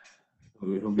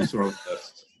 He'll be sorely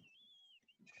missed.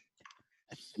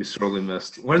 He's sorely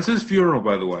missed. When's his funeral,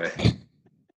 by the way?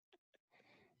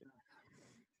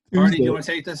 Arty, do you want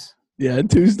to take this? Yeah,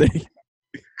 Tuesday.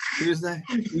 Tuesday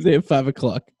At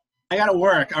 5:00. I gotta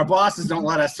work. Our bosses don't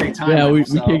let us take time. Yeah, we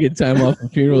can't get time off from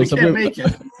funerals. We can't make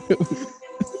it.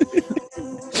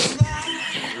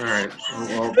 All right.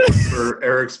 Well, for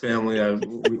Eric's family,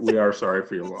 we are sorry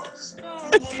for your loss.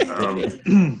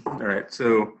 All right.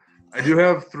 So I do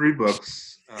have 3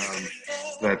 books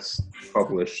that's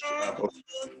published,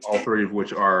 all 3 of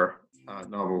which are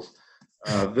novels.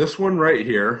 This one right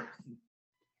here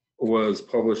was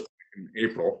published in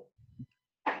April.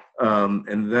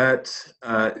 And that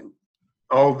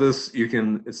all this you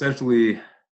can essentially,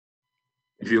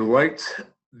 if you liked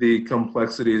the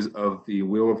complexities of the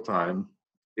Wheel of Time,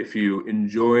 if you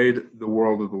enjoyed the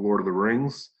world of the Lord of the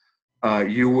Rings,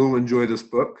 you will enjoy this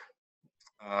book.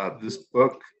 This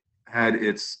book had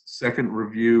its second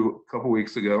review a couple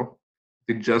weeks ago,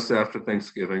 I think just after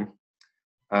Thanksgiving,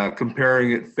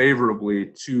 comparing it favorably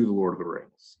to the Lord of the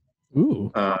Rings.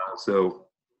 Ooh. So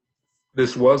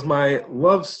this was my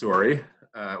love story,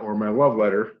 or my love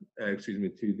letter, to the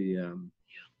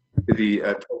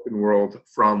Tolkien world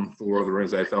from the Lord of the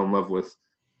Rings. I fell in love with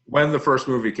when the first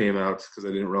movie came out because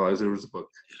I didn't realize there was a book,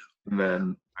 and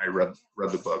then I read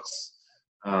the books,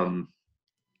 all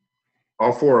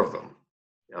 4 of them,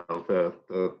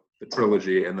 the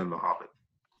trilogy, and then The Hobbit.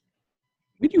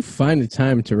 Where do you find the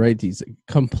time to write these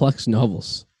complex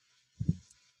novels?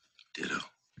 Ditto.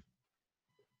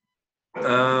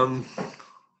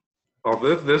 Well,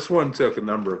 this one took a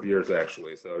number of years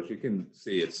actually, so as you can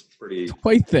see, it's pretty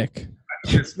Quite thick.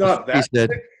 It's not that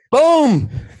thick. Boom.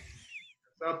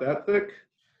 It's not that thick.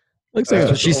 Looks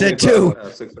like she said too.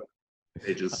 600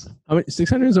 pages. how many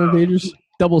 600 pages?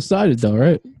 Double-sided though,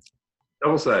 right?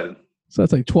 Double-sided. So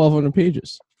that's like 1,200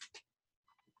 pages.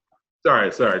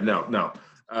 Sorry. No.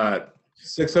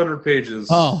 600 pages.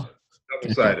 Oh,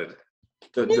 double-sided.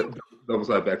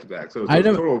 Double-sided back to back. So I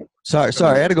total. Sorry.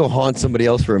 I had to go haunt somebody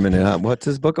else for a minute. What's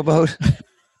this book about?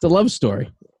 It's a love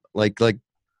story. Like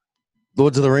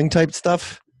Lords of the Ring type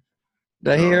stuff.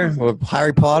 Did I hear? Or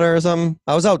Harry Potter or something?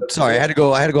 I was out. Sorry, I had to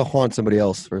go haunt somebody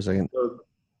else for a second.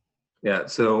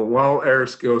 So while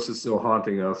Eric's ghost is still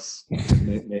haunting us,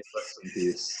 may rest in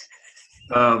peace.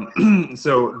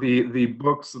 So the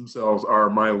books themselves are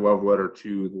my love letter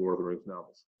to the Lord of the Rings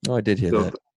novels. Oh, I did hear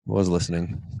that. I was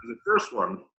listening. The first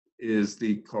one is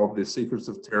called The Secrets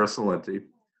of Terra Salenti.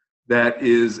 That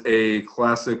is a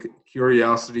classic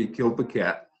Curiosity Killed the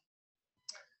Cat.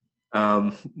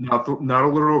 Not a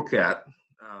literal cat.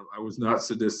 I was not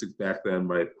sadistic back then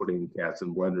by putting cats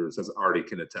in blenders, as Arty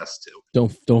can attest to.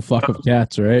 Don't fuck with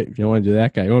cats, right? You don't want to do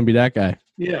that guy. You want to be that guy.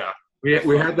 Yeah,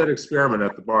 we had that experiment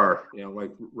at the bar.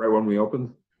 Like right when we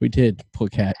opened. We did. Poor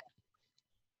cat.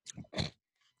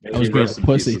 I was being a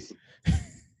pussy.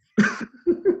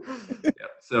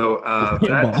 So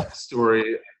that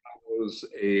story was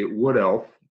a wood elf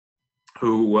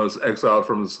who was exiled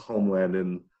from his homeland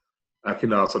in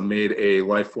Kinshasa, made a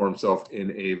life for himself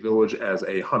in a village as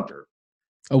a hunter.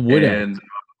 A wood elf?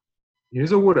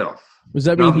 He's a wood elf. Was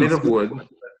that not made of wood?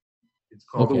 It's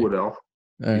called a wood elf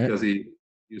because he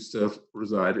used to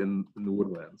reside in the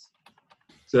woodlands.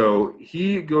 So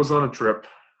he goes on a trip.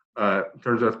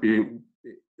 Turns out to be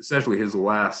essentially his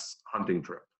last hunting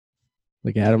trip.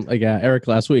 Like Eric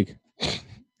last week.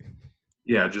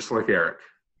 Yeah, just like Eric.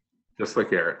 Precisely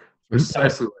like Eric.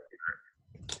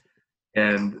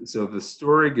 And so the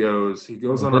story goes, he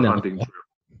goes on a hunting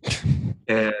trip,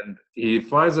 and he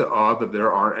finds it odd that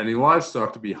there aren't any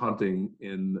livestock to be hunting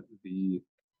in the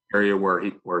area where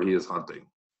he is hunting.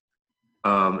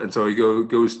 And so he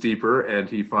goes deeper, and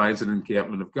he finds an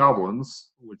encampment of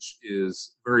goblins, which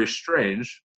is very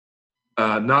strange.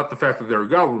 Not the fact that there are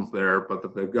goblins there, but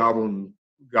that the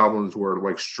goblins were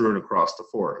like strewn across the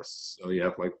forest. So you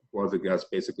have like one of the guys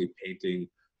basically painting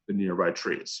the nearby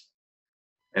trees.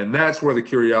 And that's where the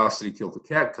curiosity killed the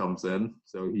cat comes in.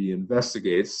 So he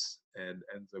investigates and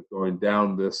ends up going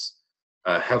down this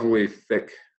heavily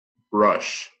thick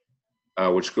brush,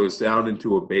 which goes down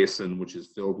into a basin which is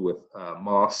filled with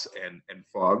moss and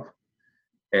fog.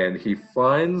 And he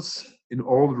finds an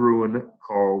old ruin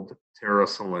called Terra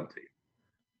Salenti.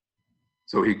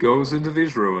 So he goes into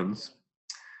these ruins,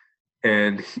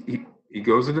 and he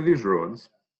goes into these ruins,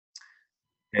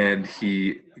 and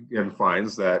he again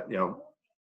finds that,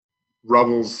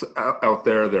 rubble's out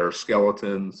there. There are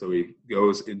skeletons. So he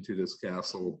goes into this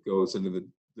castle, goes into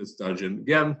this dungeon.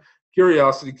 Again,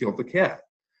 curiosity killed the cat.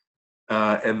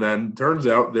 And then turns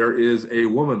out there is a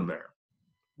woman there.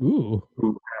 Ooh.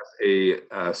 Who has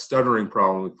a stuttering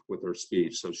problem with her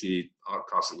speech. So she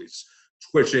constantly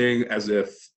twitching as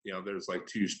if, there's like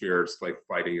two spirits like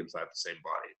fighting inside the same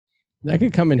body. That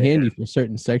could come in handy for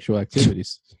certain sexual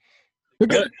activities. I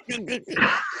can't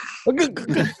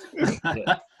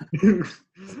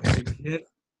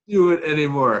do it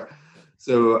anymore.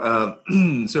 So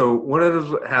so what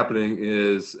ends up happening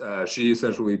is she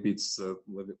essentially beats the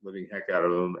living heck out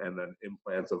of him and then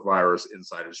implants a virus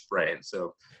inside his brain.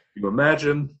 So you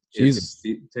imagine,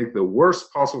 take the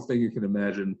worst possible thing you can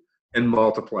imagine and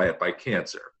multiply it by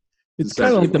cancer. It's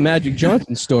kind of like the Magic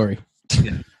Johnson story.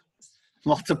 Yeah.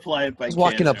 Multiply it by cancer.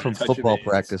 Walking up from football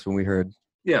practice when we heard.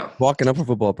 Yeah. Walking up from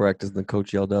football practice, and the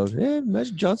coach yelled out, "Hey,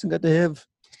 Magic Johnson got the HIV."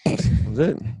 That was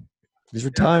it. He's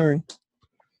retiring.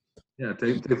 Yeah,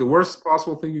 take the worst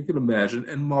possible thing you can imagine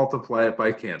and multiply it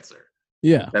by cancer.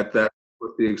 Yeah. That's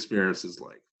what the experience is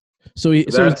like. So was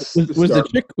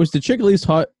the chick at least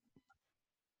hot?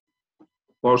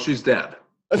 Well, she's dead.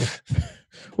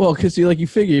 Well, because you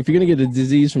figure if you're gonna get a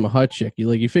disease from a hot chick,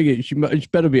 you figure she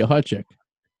better be a hot chick.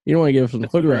 You don't want to get it from the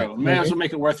hood rat. May as well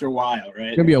make it worth your while, right?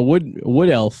 It's gonna be a wood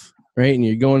elf, right? And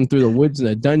you're going through the woods in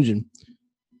a dungeon.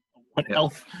 What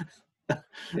elf?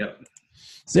 Yeah.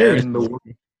 Seriously. And the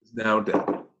woman is now dead.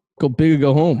 Go big or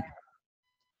go home.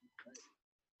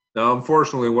 No,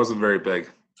 unfortunately, it wasn't very big.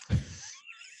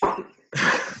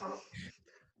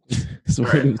 So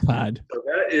right. Bad. So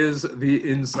that is the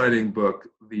inciting book,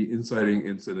 the inciting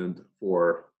incident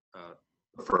for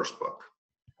the first book.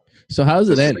 So how does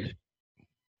it end?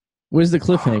 Where's the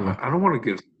cliffhanger? I don't want to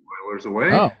give spoilers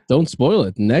away. Oh, don't spoil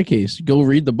it. In that case, go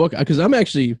read the book. Because I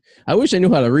wish I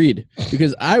knew how to read.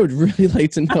 Because I would really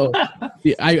like to know.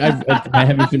 I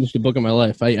haven't finished a book in my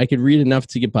life. I could read enough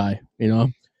to get by,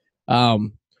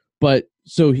 But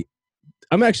so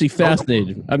I'm actually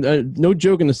fascinated. I'm no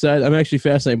joking aside. I'm actually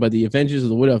fascinated by the adventures of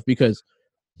the Wood Elf because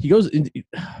he goes in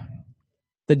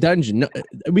the dungeon.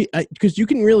 Because you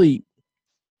can really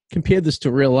compare this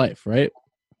to real life, right?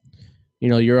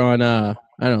 You're on I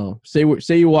don't know.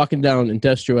 Say you're walking down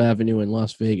Industrial Avenue in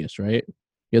Las Vegas, right?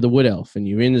 You're the Wood Elf, and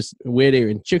you're in this weird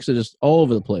area, and chicks are just all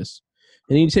over the place.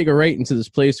 And then you take a right into this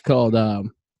place called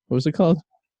what was it called?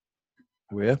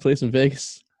 Where? Place in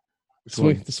Vegas.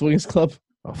 The Swingers Club.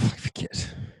 Oh, I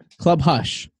forget. Club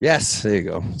Hush. Yes, there you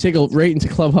go. Take a right into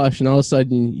Club Hush, and all of a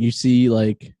sudden you see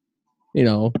a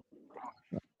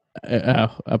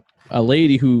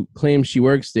lady who claims she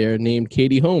works there named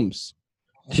Katie Holmes.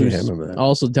 Yeah, I remember that.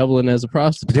 Also doubling as a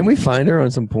prostitute. Didn't we find her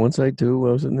on some porn site too?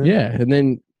 Wasn't there? Yeah, and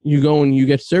then you go and you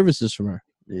get services from her.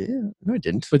 Yeah, no, I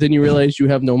didn't. But then you realize you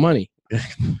have no money,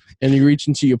 and you reach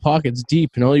into your pockets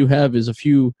deep, and all you have is a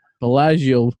few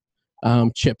Bellagio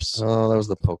chips. Oh, that was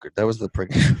the poker. That was the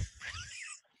prick. And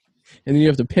then you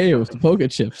have to pay with the poker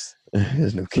chips.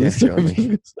 There's no cash on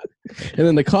me. And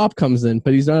then the cop comes in,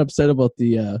 but he's not upset about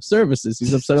the services.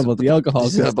 He's upset about the alcohol.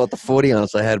 He's about the 40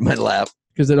 ounce I had in my lap.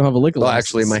 Because they don't have a liquor license.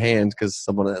 Actually, in my hand, because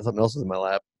something else is in my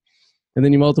lap. And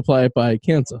then you multiply it by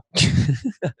cancer.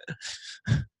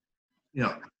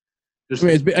 Yeah.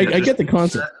 I get the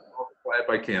concept. Multiply it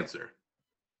by cancer.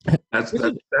 That's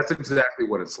exactly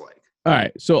what it's like. All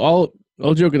right. So all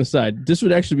joking aside, this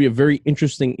would actually be a very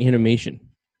interesting animation.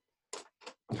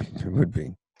 It would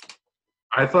be.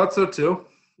 I thought so too.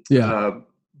 Yeah. Problem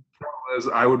is,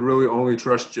 I would really only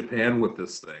trust Japan with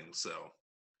this thing. So.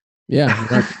 Yeah,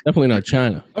 definitely not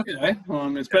China. Okay.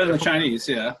 It's better than Chinese.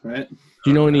 Yeah. Right. Do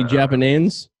you know any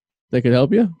Japanese that could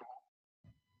help you?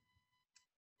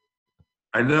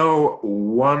 I know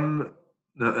one.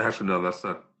 No, actually, no, that's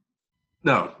not.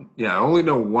 No, yeah, I only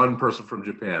know one person from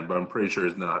Japan, but I'm pretty sure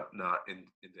he's not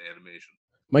into animation.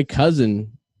 My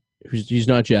cousin, he's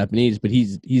not Japanese, but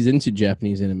he's into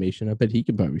Japanese animation. I bet he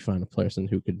could probably find a person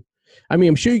who could. I mean,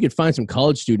 I'm sure you could find some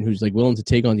college student who's like willing to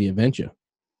take on the adventure.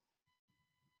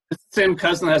 It's the same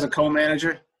cousin that has a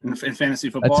co-manager in fantasy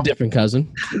football. That's a different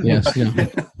cousin. Yes. No.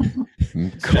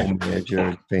 Co-manager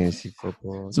in fantasy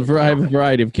football. So I have a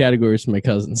variety of categories for my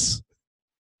cousins.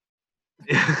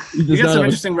 You got some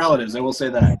interesting relatives, I will say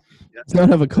that. Does not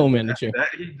have a co-manager. That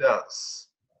he does.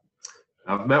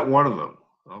 I've met one of them.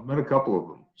 I've met a couple of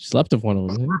them. Slept with one of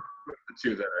them. The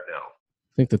two that I know.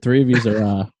 I think the three of you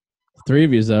are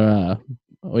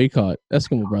what do you call it?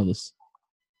 Eskimo brothers.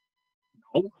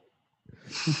 Oh.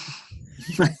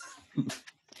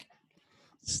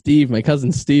 Steve, my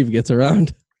cousin Steve gets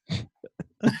around.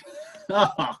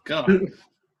 Oh God.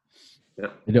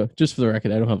 Yeah. Just for the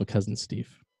record, I don't have a cousin Steve.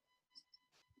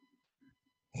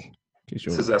 This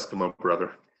is Eskimo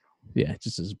brother. Yeah,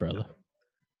 just his brother.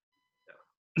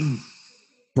 Yeah.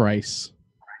 Bryce.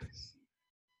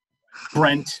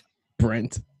 Brent.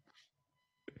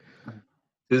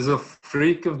 Is a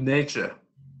freak of nature.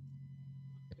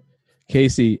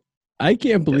 Casey, I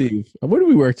can't believe. What did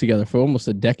we work together for? Almost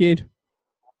a decade?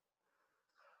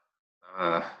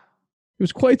 It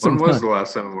was quite some time. When was the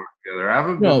last time we worked together? I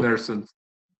haven't been there since.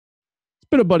 It's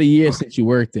been about a year since you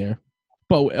worked there.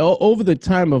 But over the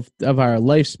time of our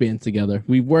lifespan together,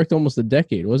 we've worked almost a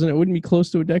decade, wasn't it? Wouldn't be close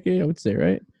to a decade, I would say,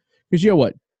 right? Because you're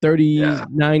what,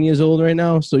 39 years old right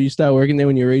now? So you started working there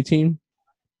when you were 18?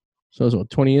 So it was, what,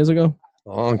 20 years ago? A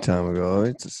long time ago.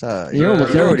 It's you're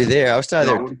already there. I was there.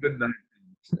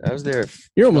 I was there.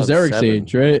 You're almost Eric's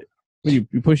age, right? You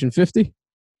pushing 50?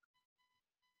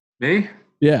 Me?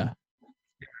 Yeah.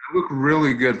 I look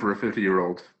really good for a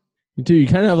 50-year-old. You do. You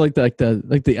kind of have like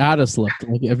the artist look.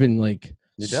 Like I've been like.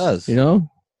 He does. You know.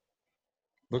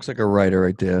 Looks like a writer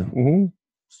right there. Mm-hmm.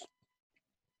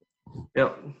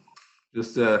 Yep.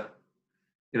 Just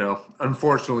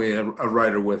unfortunately, a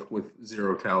writer with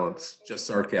zero talents. Just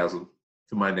sarcasm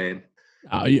to my name.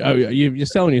 You're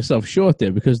selling yourself short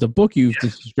there because the book you've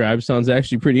described sounds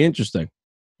actually pretty interesting,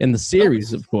 and the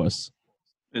series, of course.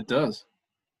 It does.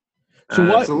 So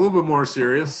what? It's a little bit more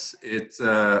serious. It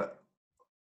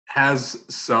has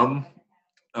some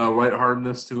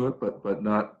lightheartedness to it, but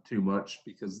not too much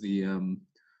because the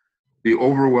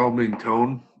overwhelming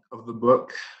tone of the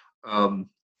book.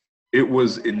 It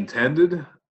was intended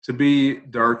to be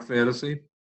dark fantasy,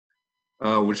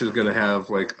 which is going to have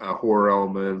like horror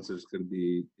elements. There's going to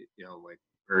be like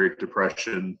very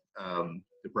depressing, and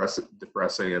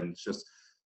it's just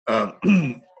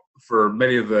for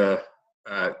many of the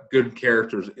good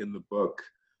characters in the book,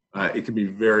 it can be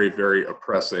very, very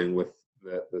oppressing with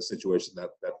the situation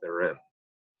that they're in.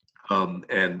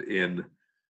 And in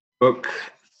book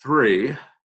 3,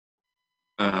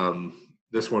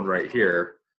 this one right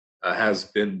here has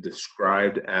been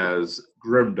described as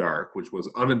grimdark, which was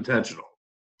unintentional.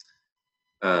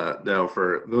 Now,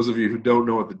 for those of you who don't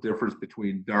know what the difference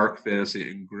between dark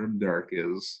fantasy and grimdark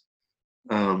is,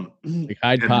 like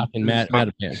Hyde Park and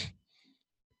Mattapan.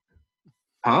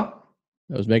 Huh?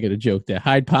 I was making a joke there.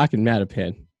 Hyde Park and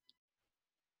Mattapan.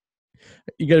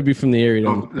 You got to be from the area.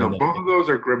 No, both of those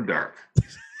are grimdark.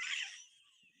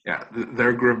 Yeah,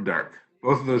 they're grimdark.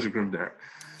 Both of those are grimdark.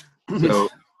 So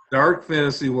dark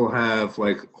fantasy will have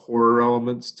like horror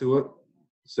elements to it.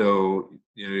 So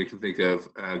you can think of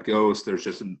Ghost. There's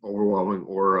just an overwhelming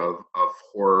aura of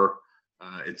horror.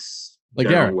 It's like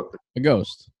Eric, a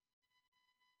ghost.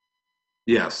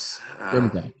 Yes.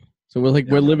 Grimdark. So we're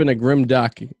living a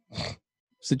grimdark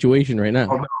situation right now.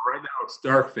 Oh no, right now it's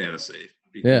dark fantasy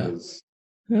because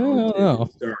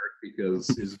it's dark because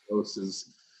his ghost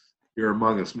is you're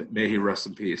among us. May he rest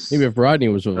in peace. Maybe if Rodney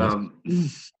was with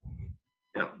us.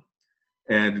 Yeah.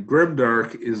 And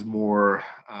grimdark is more,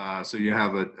 so you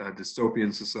have a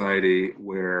dystopian society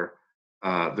where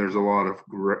there's a lot of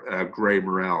gray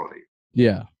morality.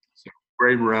 Yeah. So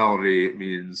gray morality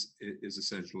means is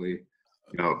essentially,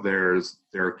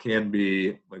 there can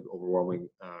be like overwhelming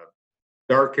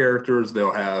dark characters.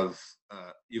 They'll have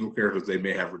evil characters. They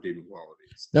may have redeeming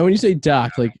qualities. Now, when you say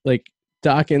dark, like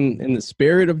dark in the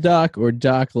spirit of dark, or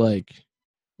dark like,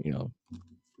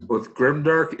 With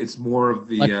grimdark, it's more of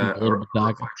the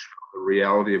reflection of the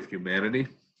reality of humanity.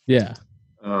 Yeah.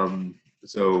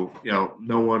 So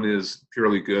no one is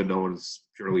purely good. No one is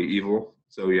purely evil.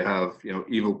 So you have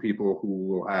evil people who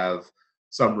will have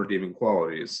some redeeming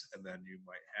qualities, and then you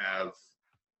might have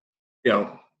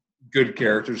good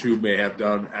characters who may have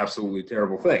done absolutely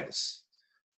terrible things.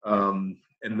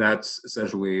 And that's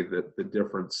essentially the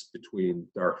difference between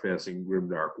dark fantasy and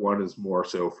grimdark. One is more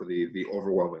so for the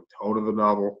overwhelming tone of the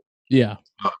novel. Yeah.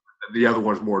 The other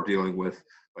one's more dealing with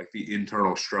like the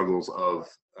internal struggles of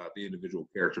the individual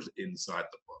characters inside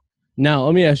the book. Now,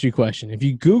 let me ask you a question. If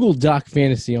you Google dark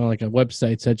fantasy on like a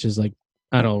website such as like,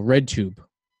 I don't know, RedTube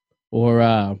or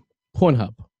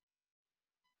Pornhub,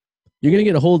 you're going to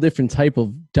get a whole different type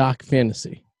of dark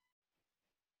fantasy.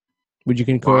 Would you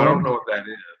concur? Well, I don't know what that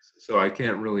is, so I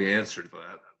can't really answer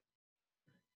that.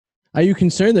 Are you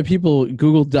concerned that people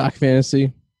Google dark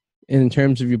fantasy in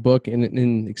terms of your book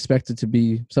and expect it to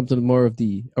be something more of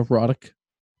the erotic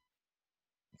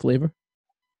flavor?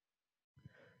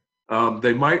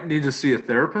 They might need to see a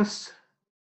therapist.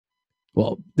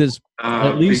 Well, there's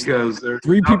at least because there's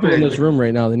 3 people in this room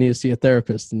right now that need to see a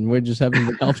therapist, and we just haven't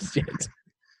been helped yet.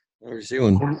 I already see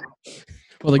one.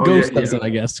 Well, the ghost doesn't, I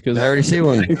guess. Because I already see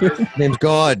one. His name's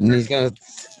God, and he's going to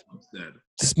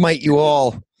smite you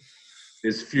all.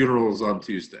 His funeral is on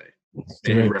Tuesday.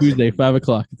 Tuesday, 5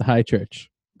 o'clock at the High Church.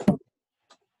 All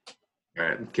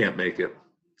right, can't make it.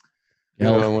 Yeah,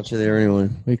 I want you there anyway.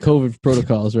 COVID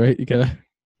protocols, right? You gotta.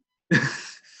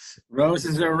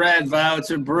 Roses are red,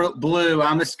 violets are blue.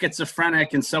 I'm a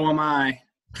schizophrenic, and so am I.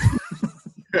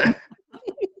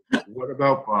 What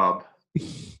about Bob?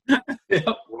 Yep.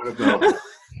 What about?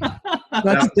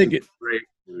 That's great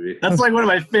movie. That's like one of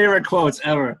my favorite quotes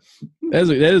ever. That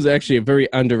is actually a very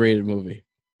underrated movie.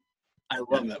 I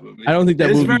love that movie. I don't think that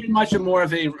movie. It's very much more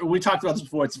of a. We talked about this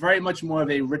before. It's very much more of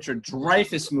a Richard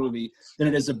Dreyfuss movie than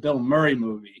it is a Bill Murray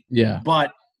movie. Yeah.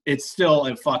 But it's still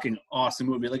a fucking awesome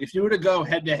movie. Like if you were to go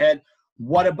head to head,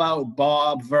 what about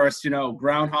Bob versus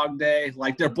Groundhog Day?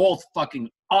 Like they're both fucking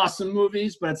awesome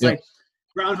movies, but it's like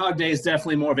Groundhog Day is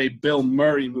definitely more of a Bill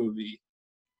Murray movie.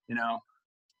 I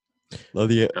love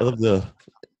the.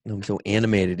 I'm so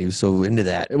animated. He was so into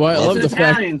that. Well, I love the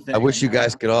fact. Thing, I wish you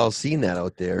guys could all seen that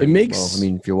out there. It makes. Well, I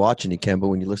mean, if you're watching, you can. But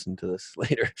when you listen to this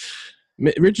later,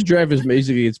 Richard Dreyfuss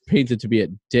basically is painted to be a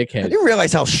dickhead. I didn't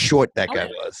realize how short that guy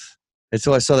was. And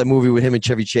so I saw that movie with him and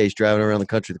Chevy Chase driving around the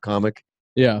country, the comic.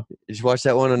 Yeah. Did you watch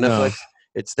that one on Netflix? No.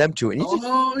 It's them two. And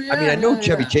I mean, I know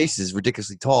Chevy Chase is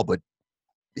ridiculously tall, but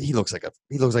he looks like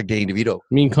Danny DeVito. You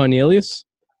mean Cornelius?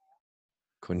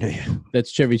 Cornelius. That's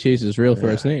Chevy Chase's real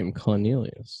first name,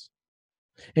 Cornelius.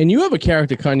 And you have a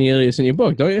character Cornelius in your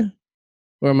book, don't you?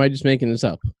 Or am I just making this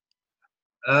up?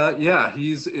 Yeah,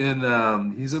 he's in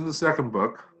the second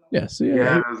book. Yes, I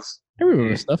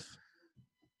remember stuff.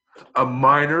 A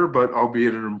minor, but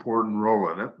albeit an important role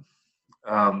in it.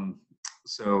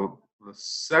 So the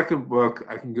second book,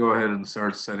 I can go ahead and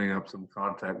start setting up some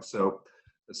context. So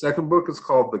the second book is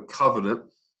called The Covenant.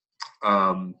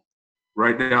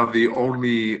 Right now, the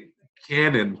only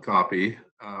canon copy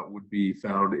would be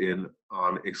found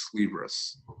on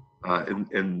Exlibris,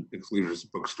 in Exlibris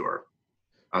bookstore.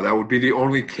 That would be the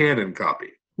only canon copy.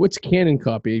 What's canon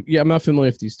copy? Yeah, I'm not familiar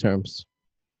with these terms.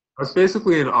 It's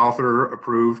basically an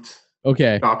author-approved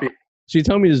copy. So you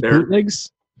tell me there's bootlegs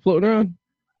floating around?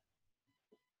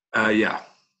 Yeah.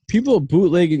 People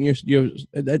bootlegging your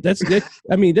that's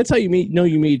I mean, that's how you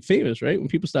you made famous, right? When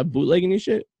people stop bootlegging your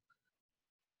shit.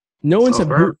 No one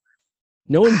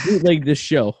bootlegged this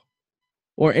show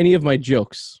or any of my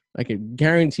jokes. I can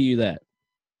guarantee you that.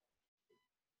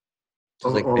 It's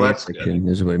like fan fiction.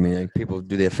 Is what I mean. Like people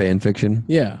do their fan fiction.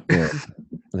 Yeah.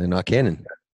 They're not canon.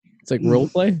 It's like role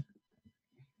play.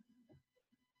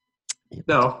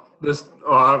 No, there's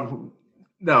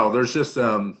just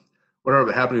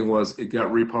whatever happening was it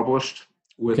got republished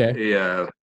with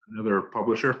another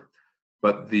publisher,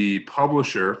 but the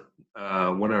publisher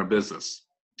went out of business.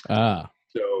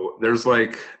 So there's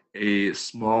like a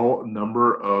small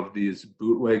number of these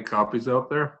bootleg copies out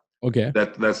there. Okay.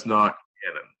 That's not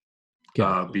canon.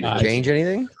 Change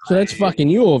anything? So that's fucking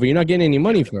you over. You're not getting any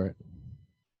money for it.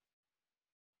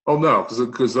 Oh no,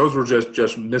 because those were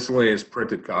just miscellaneous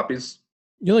printed copies.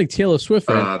 You're like Taylor Swift,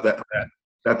 right?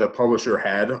 That the publisher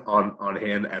had on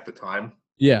hand at the time.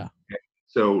 Yeah.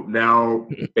 So now,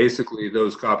 basically,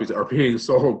 those copies are being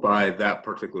sold by that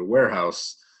particular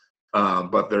warehouse,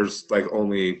 but there's like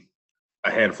only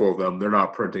a handful of them. They're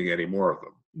not printing any more of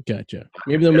them. Gotcha.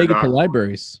 Maybe they'll make it to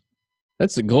libraries.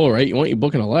 That's the goal, right? You want your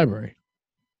book in a library.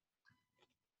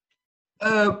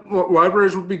 Well,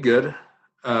 libraries would be good.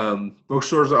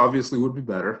 Bookstores obviously would be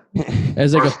better.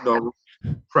 As like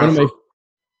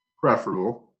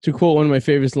preferable. To quote one of my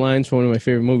favorite lines from one of my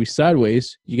favorite movies,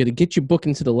 Sideways, you got to get your book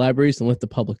into the libraries and let the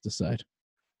public decide.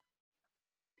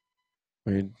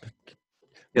 Late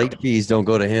fees don't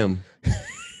go to him.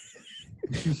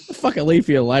 Fuck a late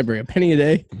fee at a library, a penny a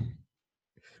day.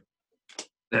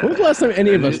 When was the last time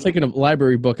any of us taken a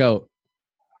library book out?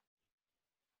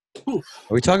 Are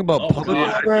we talking about public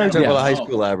library or talking about a high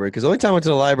school library? Because the only time I went to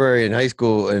the library in high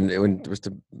school and when it was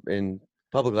in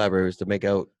public library was to make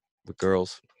out with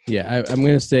girls. Yeah, I'm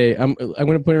gonna say I'm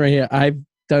gonna put it right here. I've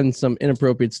done some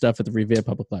inappropriate stuff at the Revere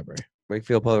Public Library.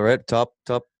 Wakefield Public, right? Top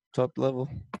level.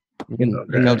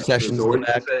 Sessions. So what you're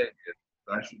saying is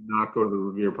I should not go to the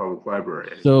Revere Public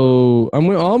Library. So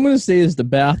all I'm gonna say is the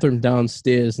bathroom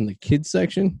downstairs in the kids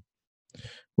section.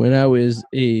 When I was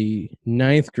a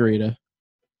 9th grader,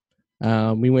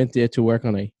 we went there to work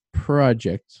on a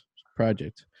project,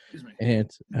 and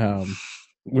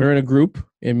we're in a group,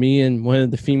 and me and one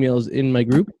of the females in my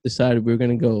group decided we were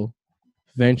going to go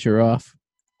venture off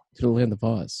to the land of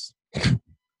Oz,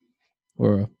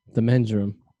 or the men's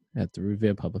room at the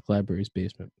Revere Public Library's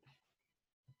basement.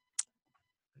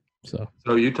 So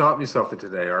you taught me something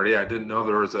today, Arty. I didn't know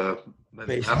there was a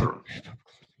men's bathroom in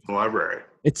the library.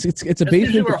 It's a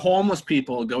basement where homeless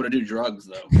people go to do drugs,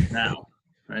 though. Now.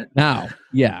 Right now,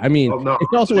 yeah. I mean,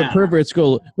 it's also where perverts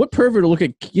go. What pervert will look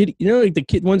at kitty? You know, like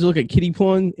the ones who look at kitty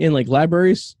porn in like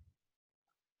libraries.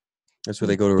 That's where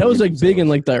they go to. That was like big in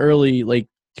like the early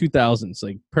 2000s.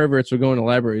 Like perverts were going to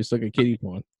libraries to look at kitty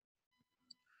porn.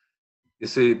 You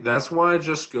see, that's why I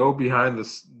just go behind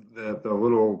the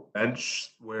little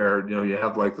bench where you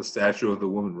have like the statue of the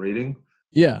woman reading.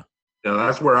 Yeah.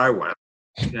 That's where I went.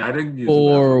 Yeah, I didn't use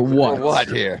or what? What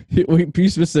here? Be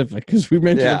specific, because we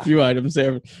mentioned a few items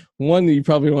there. One that you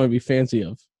probably don't want to be fancy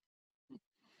of.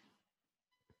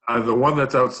 The one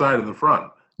that's outside in the front.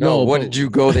 No, what did you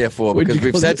go there for? Because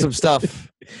we've said some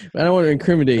stuff. I don't want to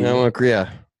incriminate you. I don't want to, I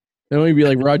don't want to be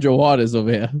like Roger Waters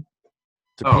over here.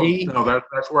 No,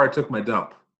 that's where I took my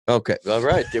dump. Okay, all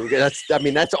right. There we go.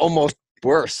 That's almost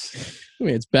worse. I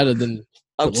mean, it's better than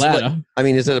the ladder. I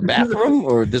mean, is it a bathroom,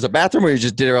 or there's a bathroom, or you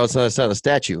just did it outside the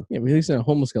statue? Yeah, but he's a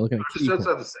homeless guy looking at just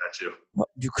outside the statue.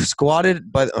 You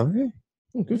squatted by the. Okay.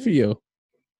 Oh, good for you.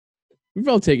 We've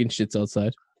all taken shits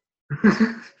outside.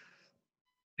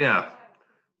 Yeah.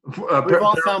 We've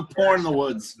all found porn in the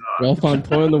woods. We all found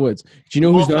porn in the woods. Do you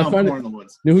know who's not finding porn in the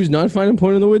woods? You know who's not finding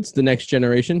porn in the woods? The next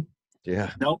generation.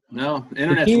 Yeah. Nope. No.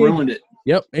 Internet's ruined it.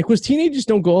 Yep. Because teenagers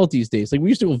don't go out these days. Like we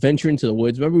used to go venture into the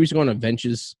woods. Remember we used to go on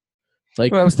adventures.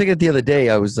 Like I was thinking the other day,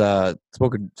 I was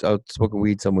smoking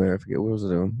weed somewhere. I forget what was I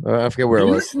doing. I forget where I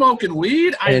was. You smoking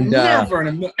weed?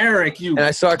 Eric, you. And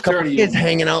I saw a couple of kids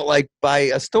hanging out like by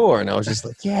a store, and I was just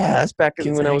like, yeah, that's back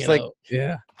when I was like,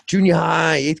 junior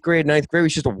high, 8th grade, 9th grade. We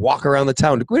used to walk around the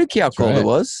town. We didn't care how cold it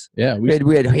was. Yeah, we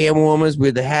had hand warmers, we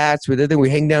had the hats, we had everything. We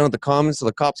hang down at the commons, so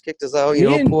the cops kicked us out.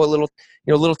 Poor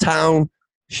little town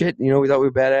shit. We thought we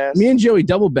were badass. Me and Joey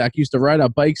Doubleback used to ride our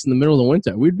bikes in the middle of the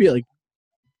winter. We'd be like.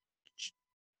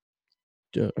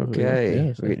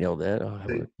 Okay, we nailed that.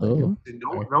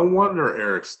 No wonder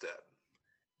Eric's dead.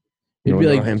 It'd be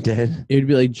like I'm dead. It'd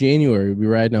be like January. We'd be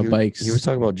riding our bikes. He was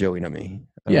talking about Joey, not me.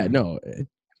 Yeah, no.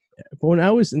 But when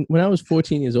I was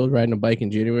 14 years old riding a bike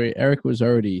in January, Eric was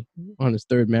already on his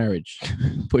 3rd marriage,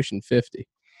 pushing 50.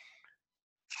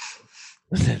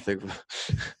 It's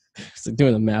like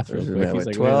doing the math real quick. He's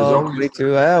like, 12,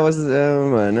 22. I was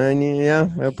 9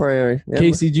 years. Yeah, probably. Yeah.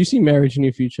 Casey, do you see marriage in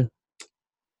your future?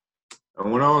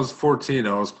 When I was 14,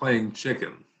 I was playing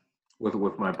chicken with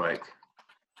my bike.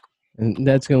 And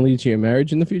that's going to lead to your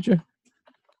marriage in the future?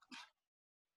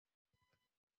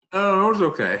 Oh, it was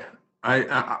okay.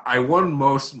 I won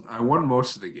most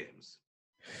of the games.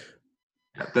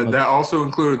 That also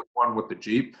included the one with the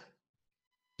Jeep.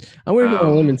 I'm going to go on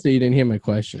a limb and say you didn't hear my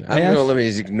question. I'm going to limit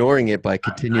is ignoring it by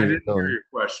continuing. I didn't hear your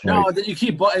question. No, you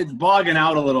keep it's bogging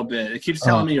out a little bit. It keeps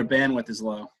telling me your bandwidth is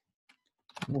low.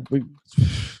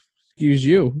 Excuse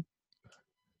you.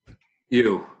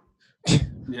 You.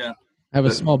 Yeah. I have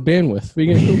a small bandwidth. What are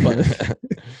you going to do about it?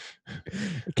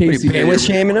 Casey, bandwidth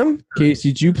shaming him? Casey,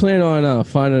 did you plan on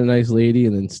finding a nice lady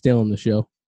and then stealing the show?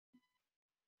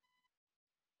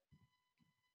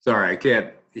 Sorry, I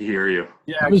can't hear you.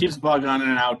 Yeah, it keeps bugging in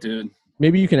and out, dude.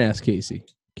 Maybe you can ask Casey.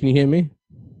 Can you hear me?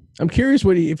 I'm curious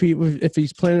if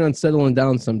he's planning on settling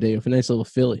down someday with a nice little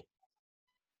filly.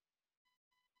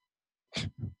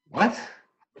 What?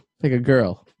 Like a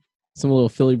girl. Some little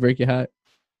filly break your heart.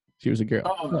 She was a girl.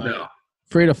 Oh, no.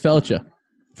 Freda Felcher.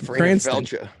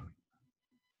 Felcher.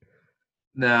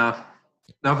 No,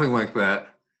 nothing like that.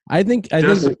 I think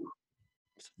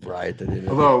Right.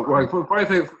 Although, like,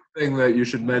 I thing that you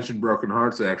should mention Broken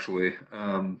Hearts, actually.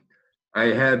 I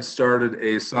had started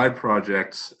a side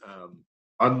project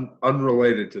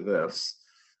unrelated to this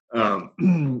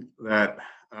that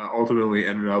ultimately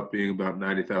ended up being about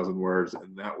 90,000 words,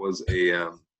 and that was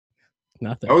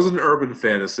nothing. That was an urban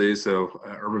fantasy. So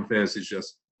urban fantasy is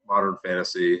just modern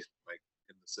fantasy, like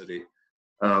in the city.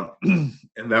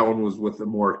 And that one was with a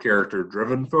more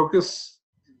character-driven focus.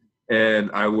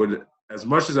 And I would, as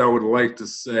much as I would like to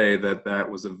say that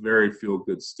was a very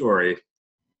feel-good story,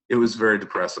 it was very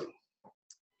depressing.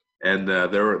 And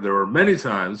there were many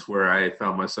times where I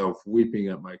found myself weeping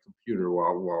at my computer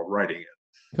while writing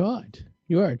it. God,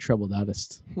 you are a troubled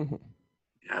artist.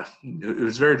 Yeah, it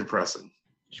was very depressing.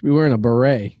 You should be wearing a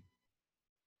beret,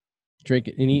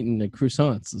 drinking and eating the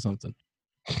croissants or something.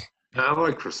 I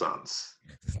like croissants.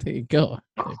 There you go.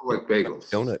 I also like bagels.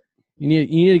 Donut. You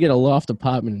need to get a loft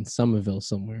apartment in Somerville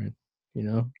somewhere. You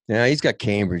know. Yeah, he's got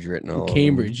Cambridge written all over him.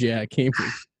 Cambridge. Yeah,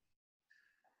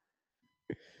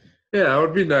 it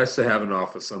would be nice to have an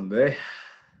office someday.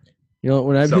 You know,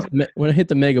 when I hit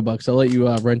the megabucks, I'll let you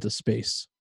rent a space.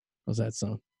 How's that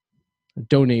sound? I'll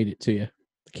donate it to you.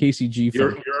 The KCG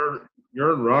fund.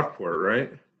 You're in Rockport,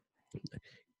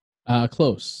 right?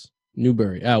 Close.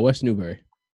 Newbury. West Newbury.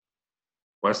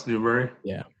 West Newbury?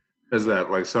 Yeah. Is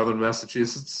that like southern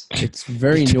Massachusetts? It's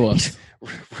very north.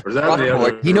 Or is that the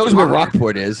other? He knows where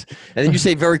Rockport is, and then you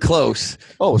say very close.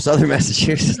 Oh, southern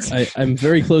Massachusetts. I'm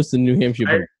very close to New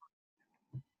Hampshire.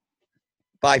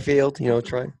 Byfield,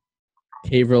 try.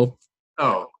 Haverhill.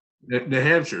 Oh, New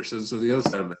Hampshire. So the other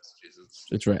side of Massachusetts.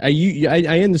 That's right.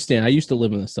 I understand. I used to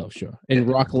live on the South Shore in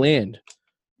Rockland,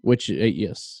 which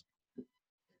yes,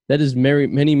 that is many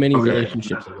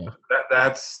relationships ago.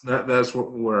 That's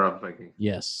where I'm thinking.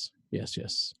 Yes. Yeah, so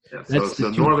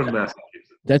northern Massachusetts.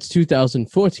 That's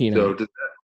 2014. So did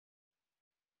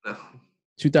that?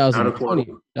 2020.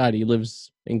 God, he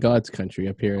lives in God's country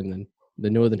up here in the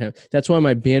northern half. That's why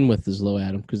my bandwidth is low,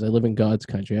 Adam, because I live in God's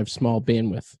country. I have small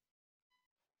bandwidth.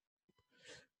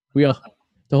 The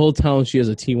whole town, she has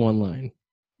a T1 line,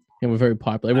 and we're very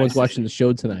popular. Everyone's watching the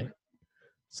show tonight,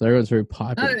 so everyone's very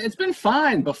popular. It's been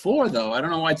fine before, though. I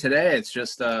don't know why today. It's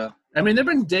just, I mean, there've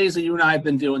been days that you and I have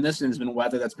been doing this, and there's been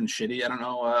weather that's been shitty. I don't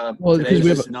know. Well, today's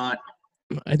just not.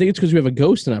 I think it's because we have a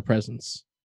ghost in our presence.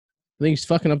 I think he's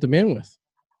fucking up the bandwidth.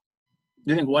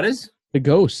 You think what is? The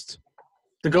ghost.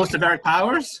 The ghost of Eric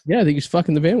Powers? Yeah, I think he's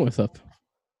fucking the bandwidth up.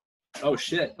 Oh,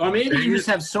 shit. Or maybe you just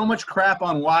have so much crap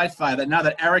on Wi-Fi that now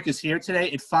that Eric is here today,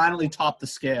 it finally topped the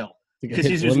scale. Because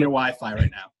he's using your Wi-Fi right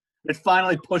now. It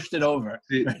finally pushed it over.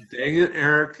 See, dang it,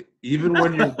 Eric. Even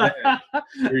when you're bad,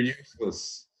 you're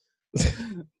useless.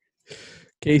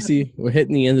 Casey, we're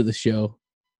hitting the end of the show.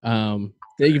 Thank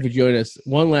you for joining us.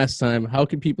 One last time, how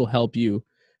can people help you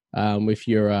with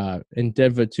your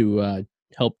endeavor to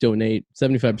help donate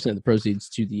 75% of the proceeds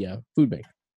to the food bank?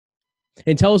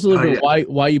 And tell us a little bit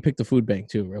why you picked the food bank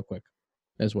too, real quick,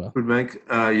 as well. Food bank,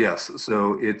 yes.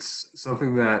 So it's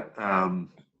something that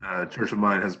Church of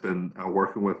Mine has been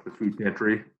working with the food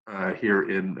pantry here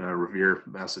in Revere,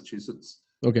 Massachusetts.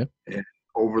 Okay. And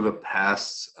over the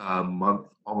past month,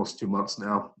 almost 2 months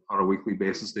now, on a weekly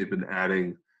basis, they've been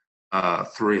adding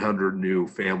 300 new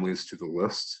families to the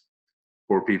list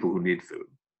for people who need food.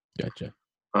 Gotcha.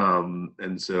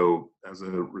 And so as a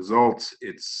result,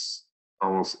 it's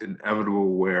almost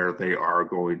inevitable where they are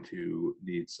going to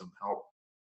need some help.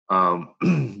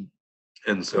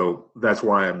 And so that's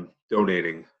why I'm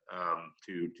donating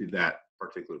to that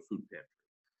particular food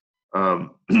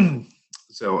pantry.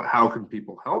 So how can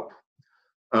people help?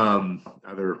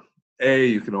 Either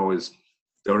you can always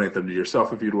donate them to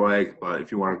yourself if you'd like, but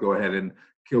if you want to go ahead and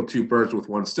kill two birds with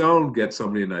one stone, get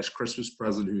somebody a nice Christmas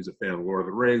present who's a fan of Lord of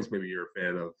the Rings, maybe you're a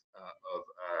fan of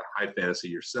high fantasy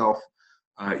yourself,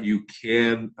 you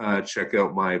can check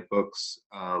out my books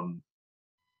on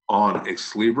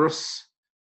Exlibris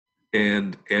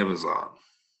and Amazon.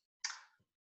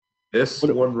 This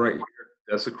one right here,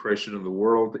 Desecration of the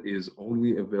World, is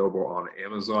only available on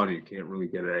Amazon. You can't really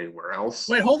get it anywhere else.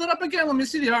 Wait, hold it up again. Let me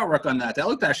see the artwork on that. That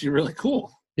looked actually really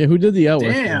cool. Yeah, who did the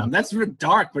artwork? Damn, that's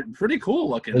dark, but pretty cool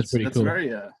looking. That's pretty cool.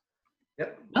 Very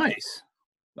nice.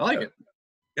 I like it.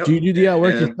 Yep. Do you do the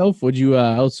artwork yourself, or would you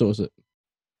outsource it?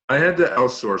 I had to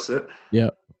outsource it. Yeah.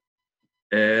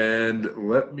 And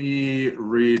let me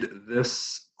read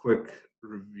this quick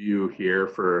review here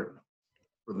for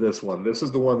this one. This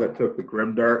is the one that took the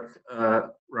grimdark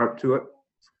route to it.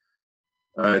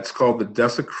 It's called The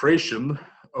Desecration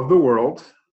of the World.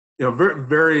 Very,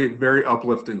 very, very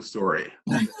uplifting story.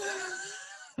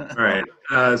 All right.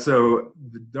 So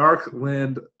the Dark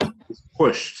Land is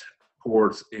pushed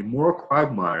towards a moral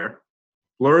quagmire,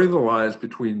 blurring the lines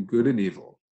between good and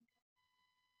evil.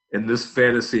 In this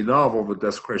fantasy novel, The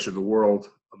Desecration of the World,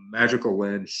 a magical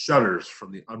land shudders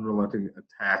from the unrelenting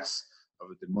attacks of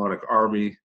a demonic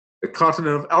army. The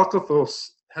continent of Alcathos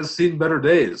has seen better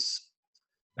days.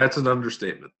 That's an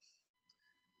understatement.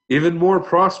 Even more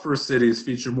prosperous cities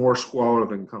feature more squalor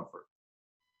than comfort.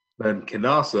 Then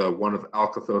Kinasa, one of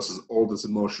Alcathos' oldest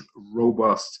and most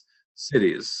robust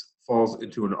cities, falls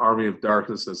into an army of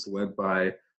darkness that's led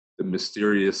by the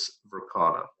mysterious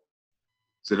Verkana.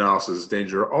 Xenos is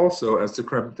danger also as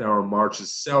Decrepit Tower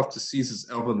marches south to seize its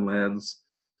elven lands.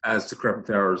 As Decrepit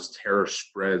Tower's terror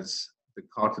spreads, the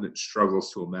continent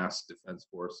struggles to amass a defense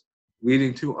force,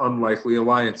 leading to unlikely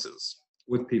alliances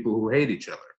with people who hate each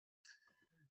other.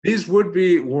 These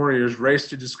would-be warriors race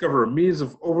to discover a means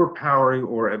of overpowering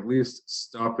or at least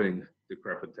stopping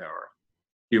Decrepit Tower.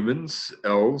 Humans,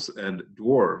 elves, and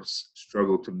dwarves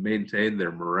struggle to maintain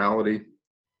their morality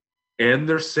and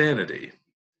their sanity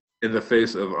in the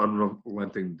face of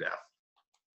unrelenting death.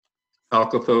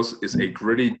 Alcathos is a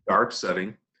gritty, dark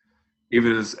setting,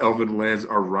 even as elven lands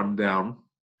are run down.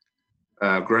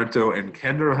 Granto and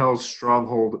Kenderhel's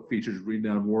stronghold features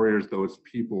renowned warriors, though its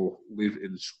people live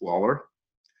in squalor.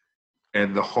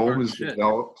 And the home is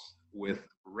developed with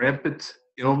rampant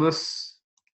illness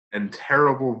and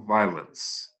terrible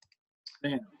violence.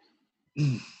 Man,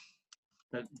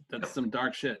 that's some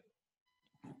dark shit.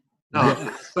 No,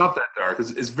 it's not that dark.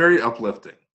 It's very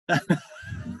uplifting.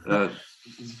 It's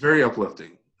very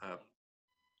uplifting.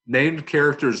 Named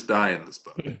characters die in this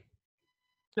book.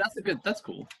 That's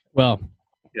cool. Well,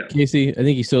 Casey, I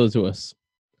think he sold it to us.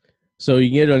 So you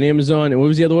can get it on Amazon. And what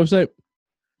was the other website?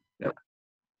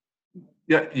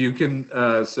 Yeah, you can.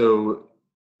 So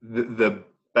the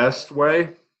best way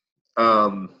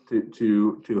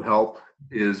to help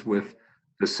is with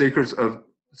the Secrets of.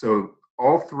 So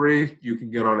all three you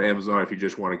can get on Amazon if you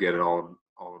just want to get it all in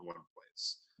one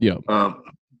place. Yeah.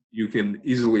 You can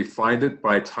easily find it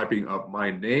by typing up my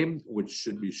name, which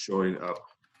should be showing up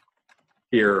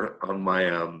here on my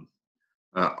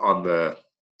on the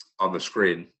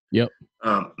screen. Yep.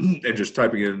 And just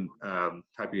typing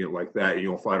it like that, and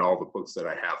you'll find all the books that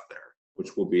I have there,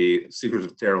 which will be Secrets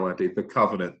of Terralante, The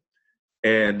Covenant,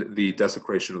 and The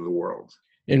Desecration of the World.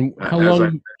 And how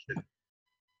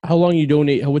long you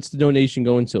donate? What's the donation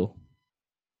going to?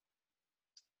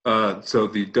 So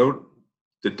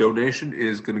the donation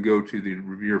is going to go to the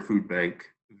Revere Food Bank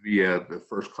via the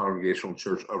First Congregational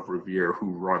Church of Revere,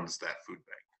 who runs that food bank.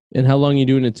 And how long are you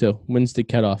doing it till? When's the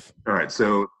cutoff? All right,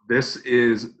 so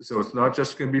it's not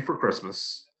just going to be for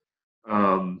Christmas.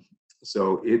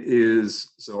 So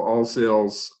all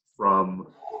sales from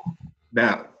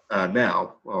now.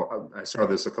 Well, I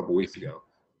started this a couple weeks ago.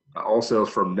 All sales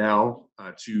from now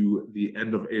to the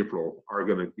end of April are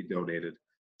going to be donated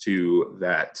to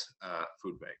that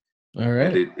food bank. All right.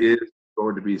 And it is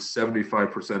going to be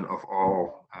 75% of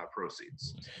all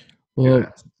proceeds. Well,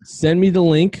 send me the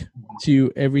link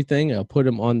to everything. I'll put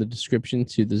them on the description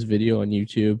to this video on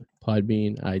YouTube,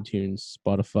 Podbean, iTunes,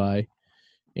 Spotify,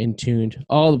 Intuned,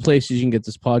 all the places you can get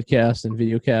this podcast and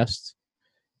videocast.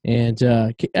 And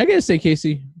I got to say,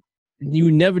 Casey, you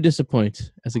never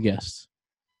disappoint as a guest.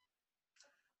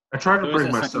 I try to bring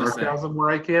my sarcasm where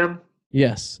I can.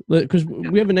 Yes, because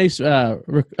we have a nice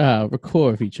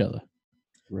rapport of each other.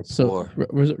 Rapport.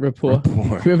 Rapport.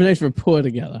 We have a nice rapport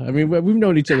together. I mean, we've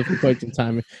known each other for quite some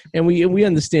time, and we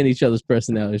understand each other's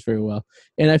personalities very well.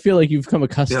 And I feel like you've come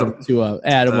accustomed to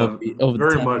Adam over the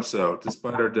very time. much so,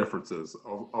 despite our differences.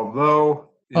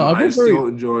 Although I still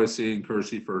enjoy seeing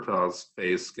Kirsty Furtaugh's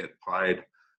face get pied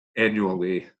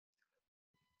annually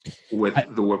with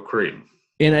the whipped cream.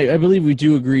 And I believe we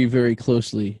do agree very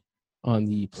closely on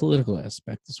the political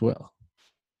aspect as well.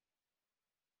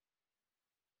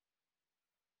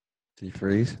 Did you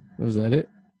freeze? Was that it?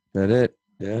 That it?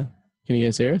 Yeah. Can you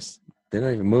guys hear us? They're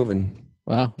not even moving.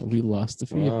 Wow, we lost the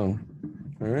feed. Wow.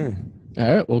 All right.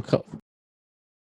 All right, well,